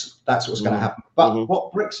course that's what's going to happen. But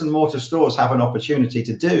what bricks and mortar stores have an opportunity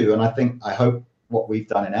to do, and I hope what we've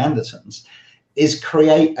done in Anderton's, is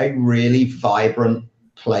create a really vibrant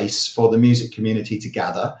place for the music community to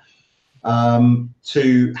gather.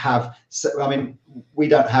 We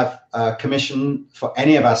don't have commission for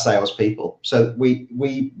any of our salespeople, so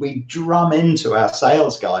we drum into our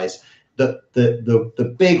sales guys that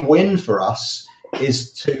the big win for us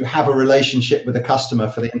is to have a relationship with the customer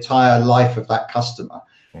for the entire life of that customer,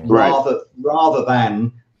 rather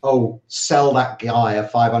than sell that guy a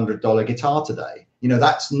 $500 guitar today.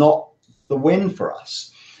 That's not the win for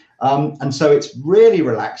us. And so it's really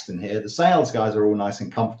relaxed in here. The sales guys are all nice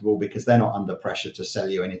and comfortable because they're not under pressure to sell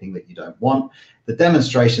you anything that you don't want. The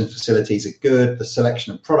demonstration facilities are good. The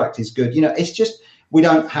selection of product is good. It's just, we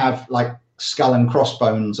don't have like skull and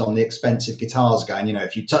crossbones on the expensive guitars going,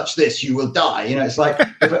 if you touch this, you will die. It's like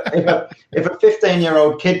if a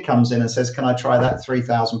 15-year-old kid comes in and says, can I try that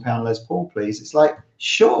 £3,000 Les Paul, please? It's like,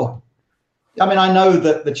 sure. I mean, I know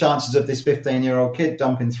that the chances of this 15-year-old kid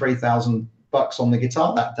dumping $3,000 on the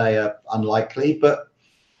guitar that day are unlikely, but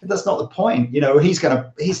that's not the point. You know, he's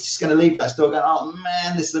just gonna leave that store going, oh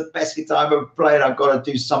man, this is the best guitar I've ever played. I've got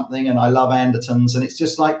to do something, and I love Andertons. And it's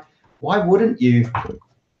just like, why wouldn't you?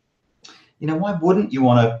 You know, why wouldn't you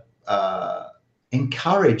want to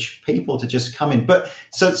encourage people to just come in? But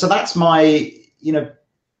so that's my, you know,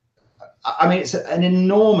 I mean, it's an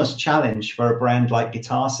enormous challenge for a brand like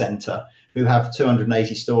Guitar Center, who have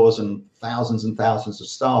 280 stores and thousands of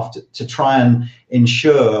staff, to try and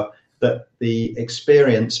ensure that the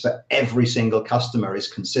experience for every single customer is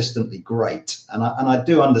consistently great. And I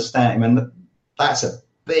do understand, I mean, that's a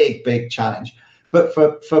big challenge. But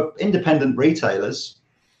for independent retailers,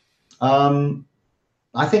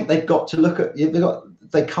 I think they've got to look at,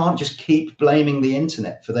 they can't just keep blaming the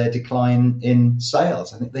internet for their decline in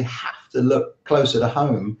sales. I think they have to look closer to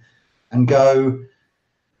home and go,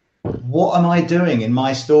 what am I doing in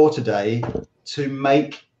my store today to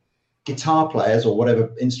make guitar players, or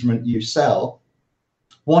whatever instrument you sell,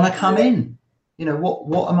 want to come in? You know,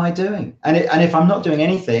 what am I doing? And if I'm not doing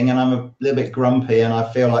anything, and I'm a little bit grumpy, and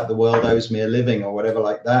I feel like the world owes me a living or whatever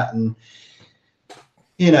like that, and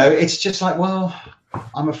you know, it's just like, well,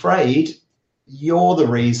 I'm afraid you're the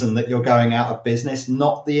reason that you're going out of business,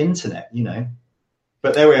 not the internet. You know,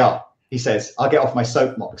 but there we are. He says, I'll get off my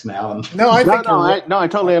soapbox now. And I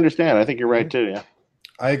totally understand. I think you're right too. Yeah,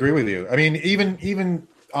 I agree with you. I mean, even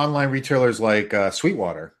online retailers like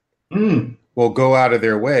Sweetwater will go out of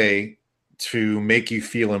their way to make you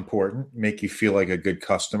feel important, make you feel like a good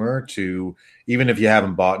customer, to, even if you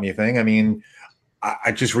haven't bought anything. I mean,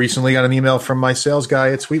 I just recently got an email from my sales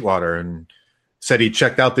guy at Sweetwater and said he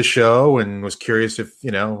checked out the show and was curious if,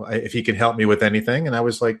 you know, if he can help me with anything. And I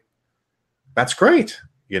was like, that's great.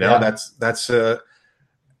 You know,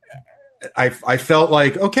 I felt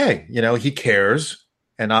like, okay, you know, he cares,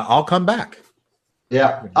 and I'll come back.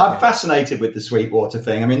 Yeah, I'm fascinated with the Sweetwater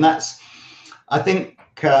thing. I mean, I think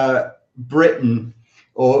Britain,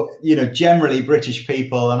 or, you know, generally British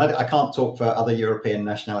people, and I can't talk for other European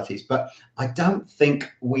nationalities, but I don't think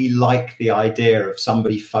we like the idea of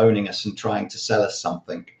somebody phoning us and trying to sell us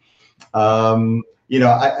something. You know,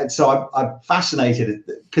 I'm fascinated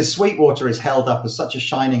because Sweetwater is held up as such a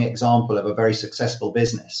shining example of a very successful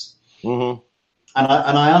business. Mm-hmm.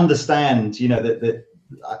 And I understand, you know, that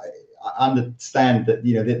I understand that,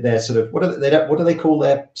 you know, that they're sort of, what do they call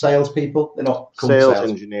their salespeople? They're not called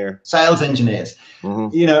sales engineers.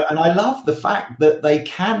 Mm-hmm. You know, and I love the fact that they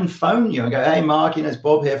can phone you and go, hey, Mark, you know, it's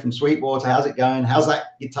Bob here from Sweetwater. How's it going? How's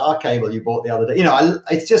that guitar cable you bought the other day? You know,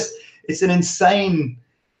 it's an insane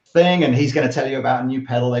thing. And he's going to tell you about a new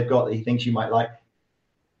pedal they've got that he thinks you might like.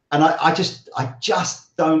 And I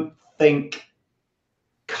just don't think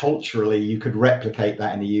culturally you could replicate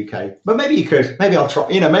that in the UK, but maybe you could. Maybe I'll try.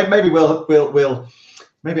 You know, maybe we'll.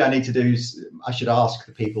 Maybe I should ask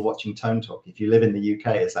the people watching Tone Talk, if you live in the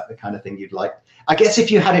UK, is that the kind of thing you'd like? I guess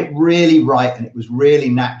if you had it really right and it was really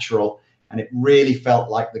natural and it really felt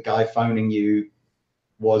like the guy phoning you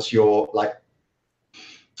was your, like,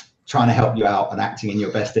 trying to help you out and acting in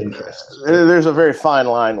your best interest. There's a very fine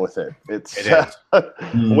line with it. It's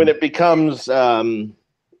when it becomes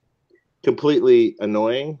completely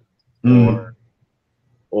annoying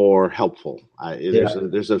or helpful.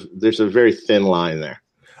 There's a very thin line there.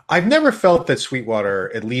 I've never felt that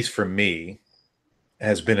Sweetwater, at least for me,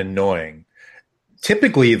 has been annoying.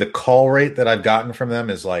 Typically, the call rate that I've gotten from them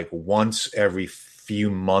is like once every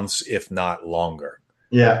few months, if not longer.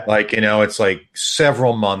 Yeah. Like, you know, it's like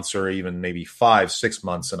several months or even maybe 5-6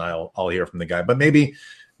 months, and I'll hear from the guy. But maybe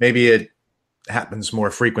it happens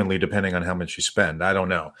more frequently depending on how much you spend. I don't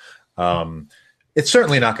know. It's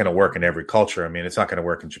certainly not going to work in every culture. I mean, it's not going to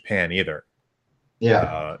work in Japan either.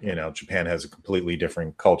 Yeah. You know, Japan has a completely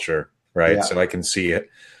different culture, right? Yeah. So I can see it,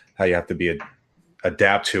 how you have to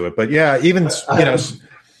adapt to it. But yeah, even, you know,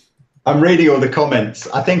 I'm reading all the comments.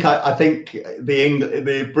 I think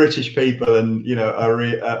the British people, and, you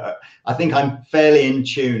know, I think I'm fairly in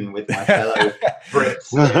tune with my fellow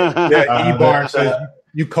Brits. Yeah, E-Bar says,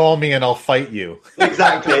 you call me and I'll fight you.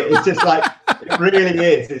 Exactly. It's just like, it really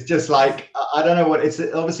is. It's just like, I don't know what, it's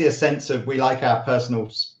obviously a sense of, we like our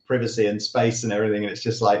personal privacy and space and everything. And it's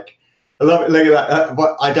just like, I love it. Look at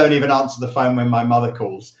that. I don't even answer the phone when my mother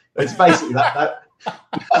calls. It's basically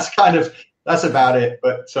that's about it.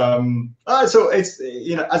 But so it's,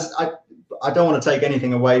 you know, as I don't want to take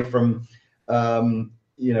anything away from,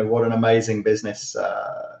 you know, what an amazing business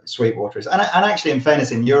Sweetwater is. And actually, in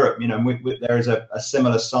fairness, in Europe, you know, there is a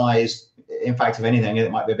similar size, in fact, if anything,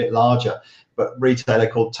 it might be a bit larger, but retailer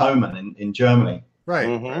called Thomann in Germany. Right.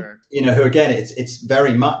 Mm-hmm. You know, who, again, it's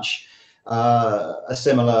very much a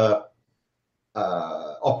similar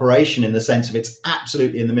operation in the sense of it's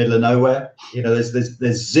absolutely in the middle of nowhere. You know,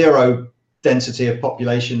 there's zero density of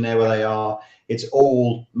population there where they are. It's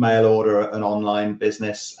all mail order and online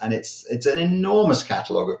business, and it's an enormous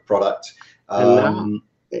catalog of product. And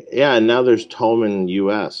now there's Thomann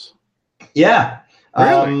US. Yeah.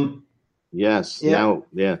 Really? Yes. Yeah. Now,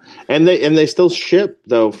 yeah. And they still ship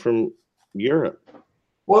though from Europe.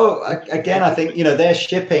 Well, again, I think, you know, they're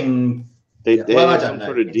shipping. They have some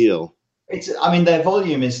sort of deal. I mean, their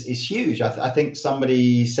volume is huge. I think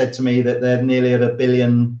somebody said to me that they're nearly at €1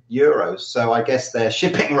 billion. So I guess their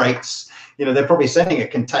shipping rates, you know, they're probably sending a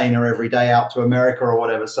container every day out to America or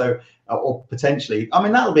whatever. So, or potentially, I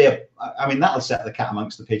mean, that'll set the cat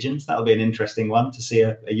amongst the pigeons. That'll be an interesting one to see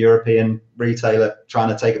a European retailer trying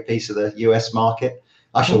to take a piece of the US market.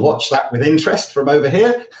 I shall watch that with interest from over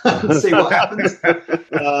here and see what happens.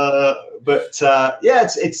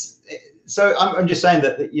 So I'm just saying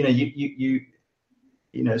that, you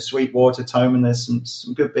know, Sweetwater, Thomann, there's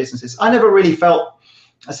some good businesses. I never really felt,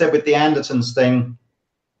 I said with the Andertons thing,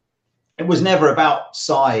 it was never about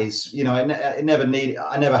size. You know, I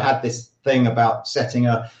never had this thing about setting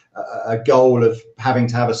a goal of having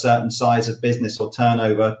to have a certain size of business or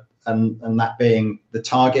turnover and that being the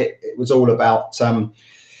target. It was all about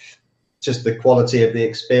just the quality of the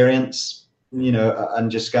experience, you know, and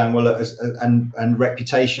just going, well, and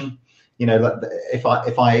reputation. You know, like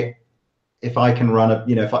if I can run a,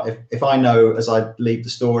 you know, if I know as I leave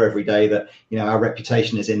the store every day that, you know, our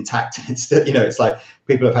reputation is intact, it's still, you know, it's like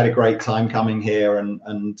people have had a great time coming here and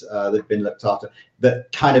they've been looked after,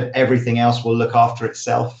 that kind of everything else will look after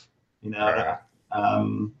itself, you know.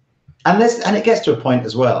 And it gets to a point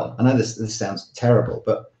as well. I know this sounds terrible,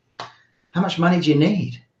 but how much money do you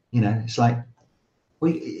need? You know, it's like,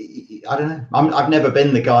 I don't know. I've never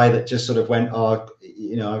been the guy that just sort of went, oh,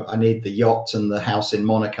 you know, I need the yacht and the house in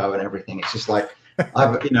Monaco and everything. It's just like, I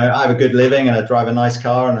have a good living and I drive a nice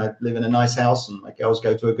car and I live in a nice house and my girls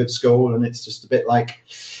go to a good school, and it's just a bit like,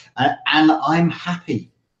 and I'm happy.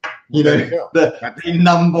 You know, the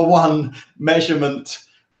number one measurement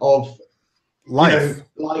of life, you know,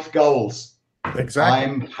 life goals. Exactly.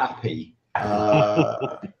 I'm happy.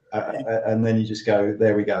 And then you just go,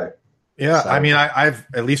 there we go. Yeah, so, I mean, I've,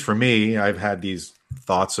 at least for me, I've had these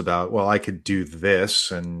thoughts about, well, I could do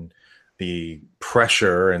this, and the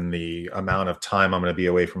pressure and the amount of time I'm going to be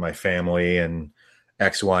away from my family and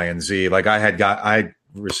X, Y, and Z. Like I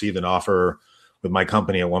received an offer with my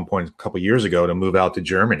company at one point a couple of years ago to move out to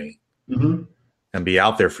Germany and be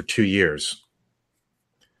out there for 2 years.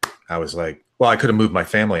 I was like, well, I could have moved my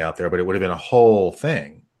family out there, but it would have been a whole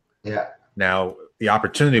thing. Yeah. Now the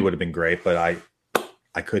opportunity would have been great, but I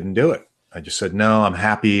couldn't do it. I just said, no, I'm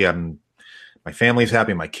happy. My family's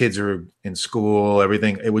happy. My kids are in school,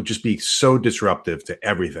 everything. It would just be so disruptive to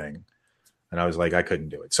everything. And I was like, I couldn't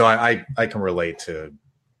do it. So I can relate to,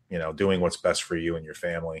 you know, doing what's best for you and your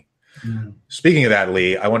family. Mm. Speaking of that,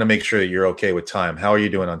 Lee, I want to make sure that you're okay with time. How are you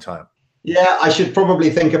doing on time? Yeah, I should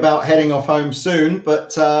probably think about heading off home soon,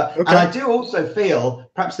 but okay. And I do also feel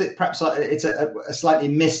perhaps it's a slightly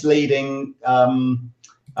misleading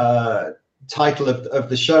title of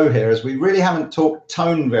the show here, as we really haven't talked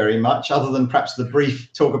tone very much, other than perhaps the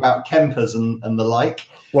brief talk about Kempers and the like.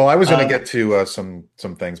 Well, I was going to get to some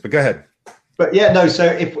things, but go ahead. But yeah, no. So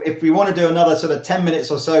if we want to do another sort of 10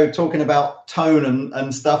 minutes or so talking about tone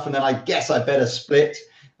and stuff, and then I guess I better split,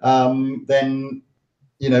 then,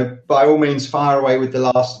 you know, by all means, fire away with the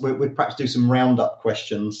last. We'd perhaps do some roundup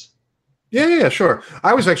questions. Yeah, sure.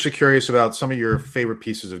 I was actually curious about some of your favorite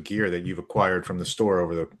pieces of gear that you've acquired from the store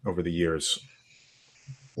over the years.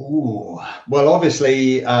 Ooh, well,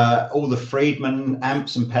 obviously, all the Friedman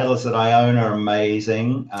amps and pedals that I own are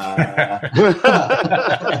amazing. I've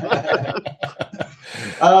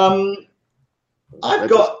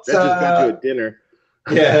got. That just got you a dinner.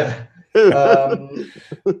 Yeah.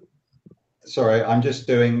 Sorry, I'm just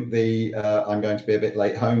doing the. I'm going to be a bit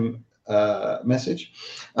late home. Message.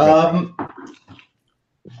 I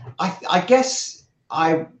guess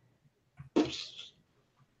I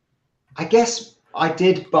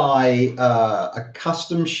did buy a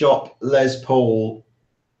custom shop Les Paul.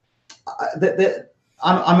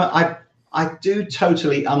 I do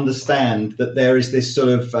totally understand that there is this sort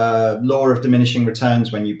of law of diminishing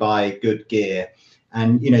returns when you buy good gear,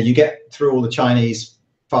 and you know you get through all the Chinese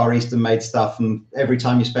Far Eastern made stuff, and every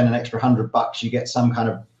time you spend an extra $100, you get some kind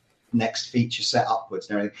of next feature set upwards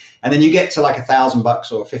and everything, and then you get to like $1,000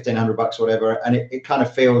 or $1,500 or whatever, and it kind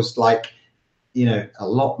of feels like, you know, a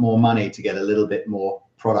lot more money to get a little bit more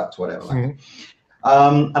product, whatever. Mm-hmm.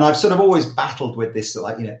 And I've sort of always battled with this,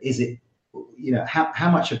 like, you know, is it,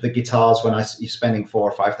 how much of the guitars, when you're spending £4,000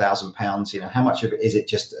 or £5,000, how much of it is it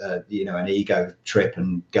just an ego trip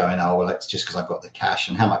and going, oh well, it's just because I've got the cash,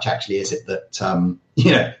 and how much actually is it that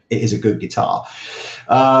it is a good guitar.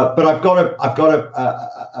 But I've got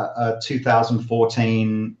a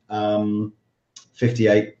 2014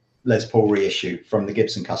 58 Les Paul reissue from the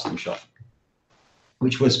Gibson Custom Shop,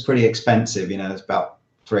 which was pretty expensive. It's about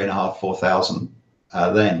 3,500-4,000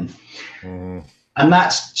 then. Mm. And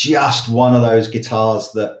that's just one of those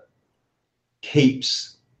guitars that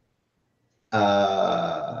keeps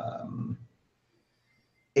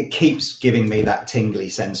it keeps giving me that tingly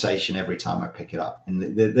sensation every time I pick it up.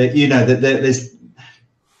 And there's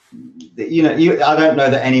I don't know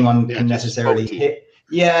that anyone can necessarily hit.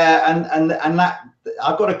 Yeah, and that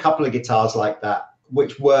I've got a couple of guitars like that,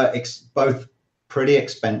 which were both pretty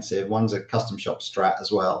expensive. One's a Custom Shop Strat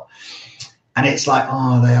as well. And it's like,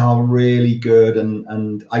 oh, they are really good,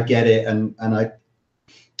 and I get it, and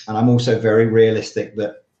I'm also very realistic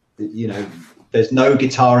that there's no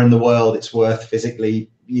guitar in the world it's worth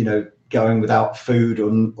physically going without food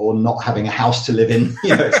or not having a house to live in.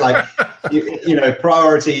 It's like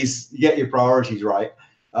priorities. You get your priorities right,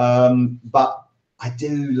 but I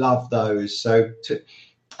do love those.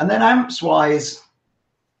 And then amps wise,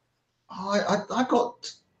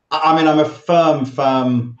 I'm a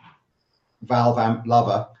firm valve amp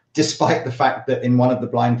lover, despite the fact that in one of the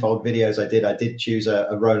blindfold videos I did choose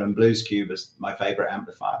a Roland Blues Cube as my favorite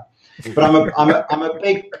amplifier. But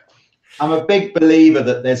I'm a big believer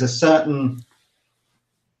that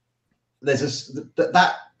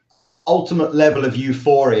that ultimate level of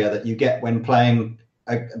euphoria that you get when playing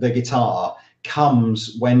the guitar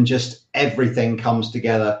comes when just everything comes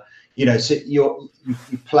together. So you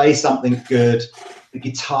play something good. The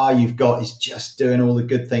guitar you've got is just doing all the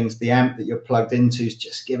good things. The amp that you're plugged into is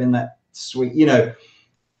just giving that sweet, and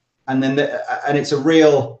then and it's a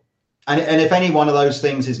real, and if any one of those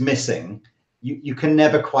things is missing, you can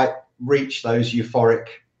never quite reach those euphoric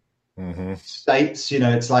states.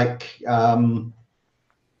 It's like, I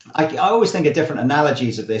always think of different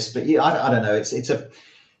analogies of this, but I don't know.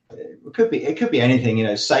 It could be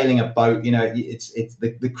anything, sailing a boat, it's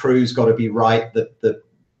the crew's got to be right. The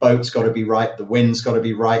boat's got to be right, the wind's got to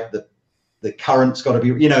be right, the current's got to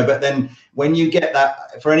be, but then when you get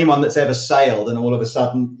that, for anyone that's ever sailed and all of a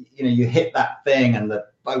sudden, you hit that thing and the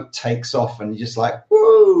boat takes off and you're just like,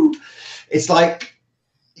 woo, it's like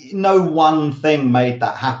no one thing made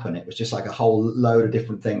that happen. It was just like a whole load of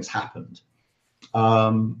different things happened.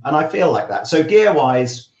 And I feel like that. So gear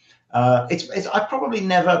wise, I probably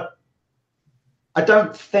never, I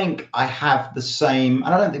don't think I have the same,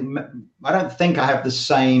 and I don't think I have the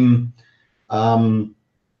same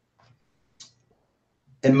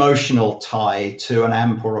emotional tie to an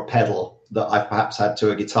amp or a pedal that I've perhaps had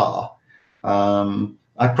to a guitar.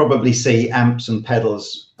 I probably see amps and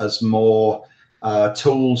pedals as more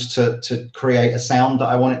tools to create a sound that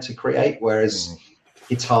I want it to create, whereas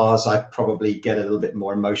guitars I probably get a little bit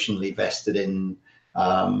more emotionally vested in.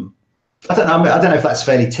 I don't know if that's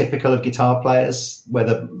fairly typical of guitar players,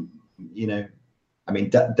 whether,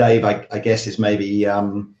 Dave, I guess is maybe,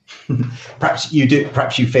 perhaps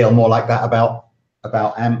you feel more like that about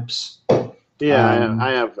amps. Yeah,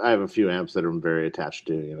 I have a few amps that I'm very attached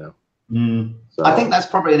to, So. I think that's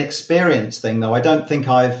probably an experience thing, though. I don't think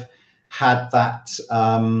I've had that.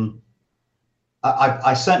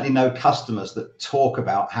 I certainly know customers that talk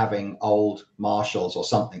about having old Marshalls or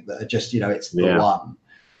something that are just, it's the one.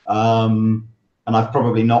 And I've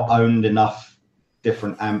probably not owned enough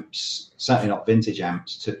different amps, certainly not vintage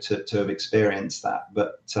amps, to have experienced that.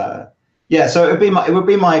 But so it would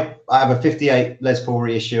be my. I have a 58 Les Paul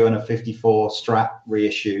reissue and a 54 Strat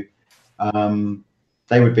reissue.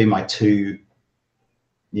 They would be my two.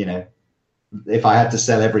 If I had to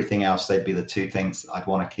sell everything else, they'd be the two things I'd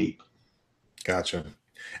want to keep. Gotcha.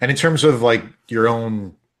 And in terms of like your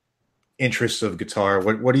own interests of guitar,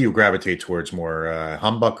 what do you gravitate towards more?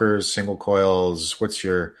 Humbuckers, single coils? What's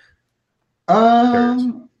your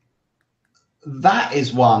that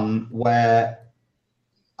is one where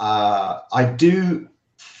I do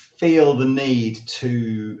feel the need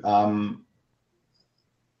to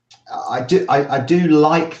I do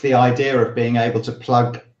like the idea of being able to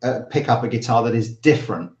pick up a guitar that is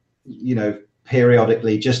different,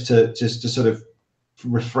 periodically, just to sort of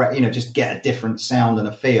refresh, just get a different sound and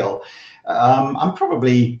a feel. I'm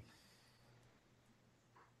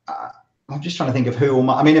just trying to think of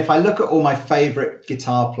if I look at all my favorite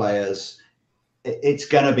guitar players, it's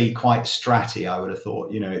going to be quite Stratty, I would have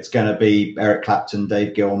thought. It's going to be Eric Clapton,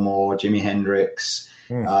 Dave Gilmour, Jimi Hendrix,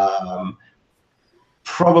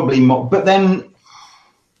 probably more. But then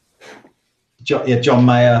John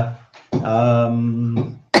Mayer.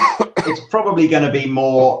 It's probably going to be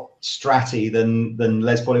more Stratty than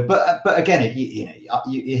Les Paul. But again,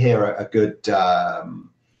 you hear a good I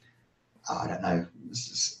don't know,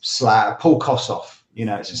 Paul Kossoff.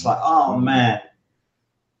 It's just like, oh man,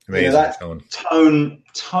 amazing that tone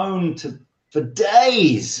for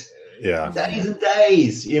days. Yeah, days and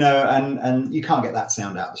days, and you can't get that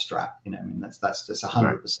sound out of the Strat. I mean, that's just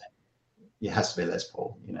 100%. It has to be Les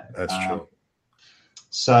Paul. That's true.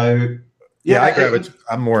 So yeah, I grab it.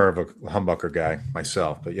 I'm more of a humbucker guy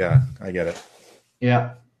myself, but yeah, I get it.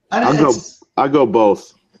 Yeah, and I go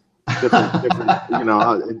both.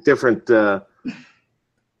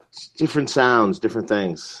 Different sounds, different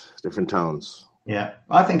things, different tones. Yeah,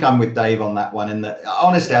 I think I'm with Dave on that one.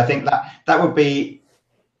 Honestly, I think that would be,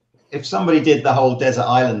 if somebody did the whole desert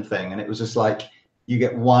island thing and it was just like you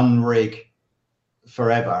get one rig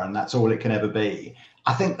forever and that's all it can ever be,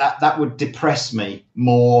 I think that would depress me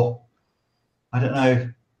more. I don't know,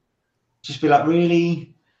 just be like,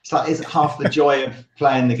 really? It's like, is it half the joy of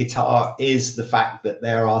playing the guitar is the fact that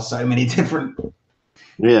there are so many different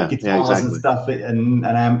guitars and stuff and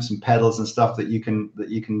amps and pedals and stuff that you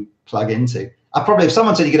can plug into. If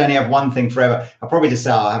someone said you could only have one thing forever, I'd probably just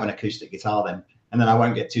say, I have an acoustic guitar then. And then I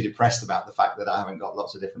won't get too depressed about the fact that I haven't got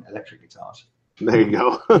lots of different electric guitars. There you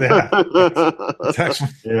go. Yeah. It's actually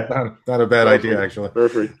not a bad idea, actually.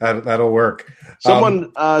 Perfect. That'll work.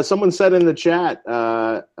 Someone said in the chat,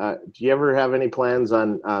 do you ever have any plans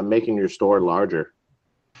on making your store larger?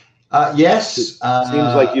 Yes. Seems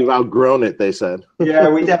like you've outgrown it, they said. Yeah,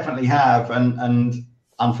 we definitely have. And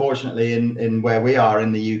unfortunately, in where we are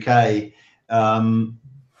in the UK,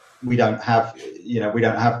 we don't have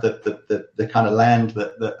the kind of land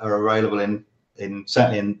that are available in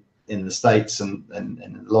certainly in the States, and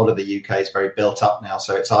a lot of the UK is very built up now.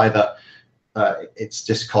 So it's either it's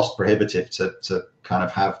just cost prohibitive to kind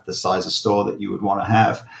of have the size of store that you would want to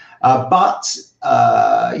have. But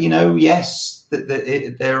yes,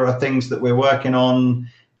 there are things that we're working on,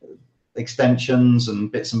 extensions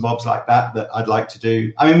and bits and bobs like that I'd like to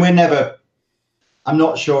do. I mean, I'm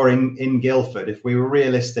not sure in Guildford, if we were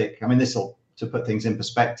realistic. I mean, to put things in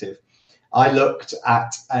perspective, I looked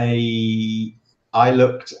at a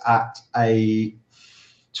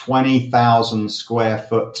 20,000 square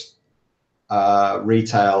foot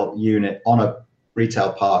retail unit on a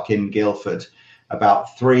retail park in Guildford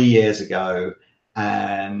about 3 years ago,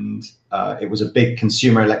 and it was a big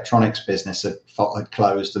consumer electronics business that had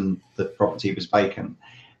closed and the property was vacant.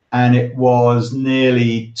 And it was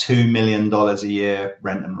nearly $2 million a year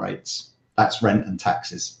rent and rates. That's rent and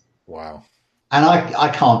taxes. Wow. And I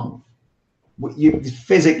can't,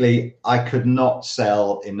 physically, I could not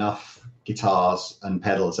sell enough guitars and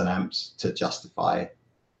pedals and amps to justify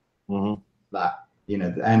that. The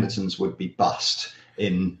Andertons would be bust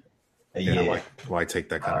in a year. Why take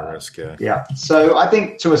that kind of risk? Yeah. Yeah. So I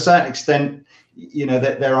think to a certain extent,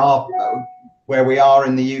 that there are, where we are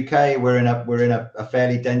in the UK, we're in a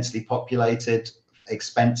fairly densely populated,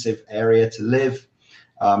 expensive area to live.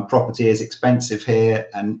 Property is expensive here,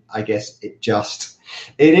 and I guess it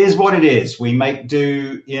is what it is. We make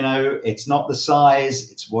do. It's not the size;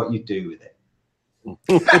 it's what you do with it.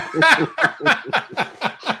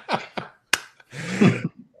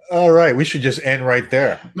 All right, we should just end right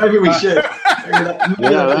there. Maybe we should.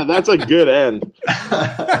 That's a good end.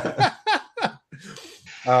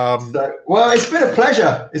 Well, it's been a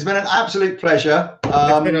pleasure. It's been an absolute pleasure.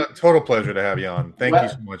 It's been a total pleasure to have you on. Thank you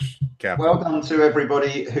so much, Captain. Well done to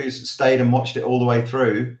everybody who's stayed and watched it all the way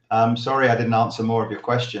through. Sorry I didn't answer more of your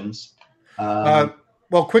questions. Well,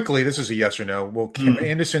 quickly, this is a yes or no. Will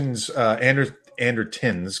Andertons,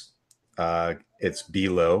 it's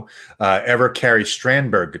Below, ever carry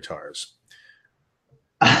Strandberg guitars?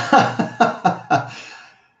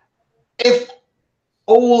 If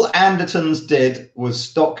all Andertons did was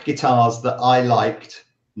stock guitars that I liked,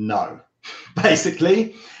 no.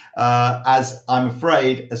 Basically, as I'm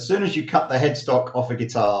afraid, as soon as you cut the headstock off a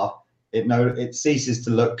guitar, it ceases to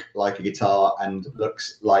look like a guitar and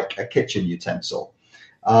looks like a kitchen utensil.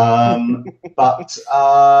 But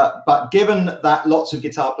given that lots of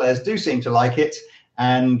guitar players do seem to like it,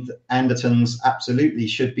 and Andertons absolutely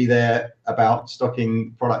should be there about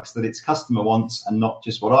stocking products that its customer wants and not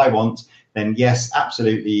just what I want, then yes,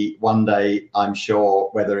 absolutely. One day, I'm sure,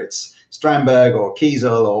 whether it's Strandberg or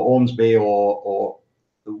Kiesel or Ormsby or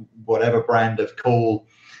whatever brand of cool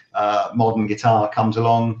modern guitar comes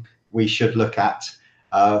along, we should look at.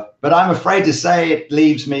 But I'm afraid to say it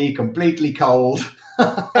leaves me completely cold.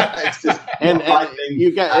 It's just and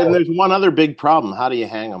there's one other big problem. How do you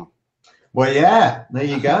hang them? Well, yeah, there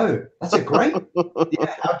you go. That's a great.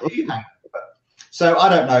 Yeah, how do you hang them? So I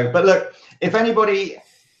don't know. But look, if anybody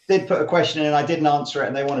did put a question in and I didn't answer it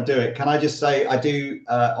and they want to do it, can I just say I do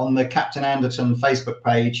on the Captain Anderton Facebook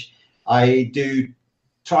page, I do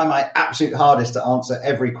try my absolute hardest to answer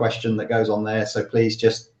every question that goes on there. So please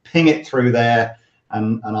just ping it through there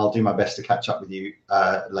and I'll do my best to catch up with you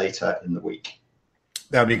later in the week.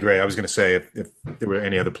 That would be great. I was going to say if there were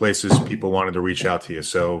any other places people wanted to reach out to you.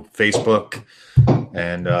 So Facebook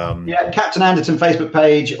and Captain Anderton Facebook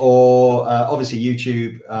page, or obviously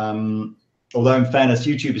YouTube. Although in fairness,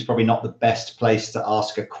 YouTube is probably not the best place to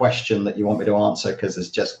ask a question that you want me to answer because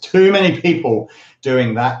there's just too many people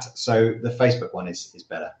doing that. So the Facebook one is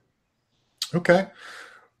better. Okay.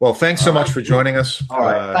 Well, thanks so much for joining us. All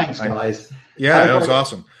right. Thanks, guys. That was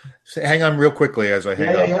awesome. So hang on real quickly as I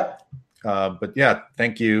hang up. Yeah. But yeah,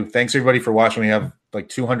 thank you. Thanks everybody for watching. We have like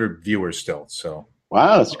 200 viewers still. So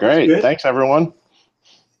wow, that's great. That's thanks everyone.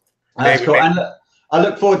 That's cool. And I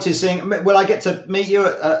look forward to seeing. Will I get to meet you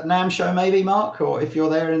at NAMM show, maybe, Mark, or if you're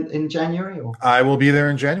there in January? Or? I will be there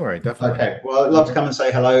in January, definitely. Okay. Well, I'd love to come and say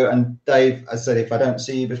hello. And Dave, I said, if I don't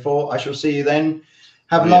see you before, I shall see you then.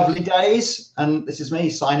 Have lovely days. And this is me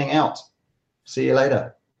signing out. See you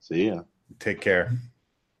later. See ya. Take care.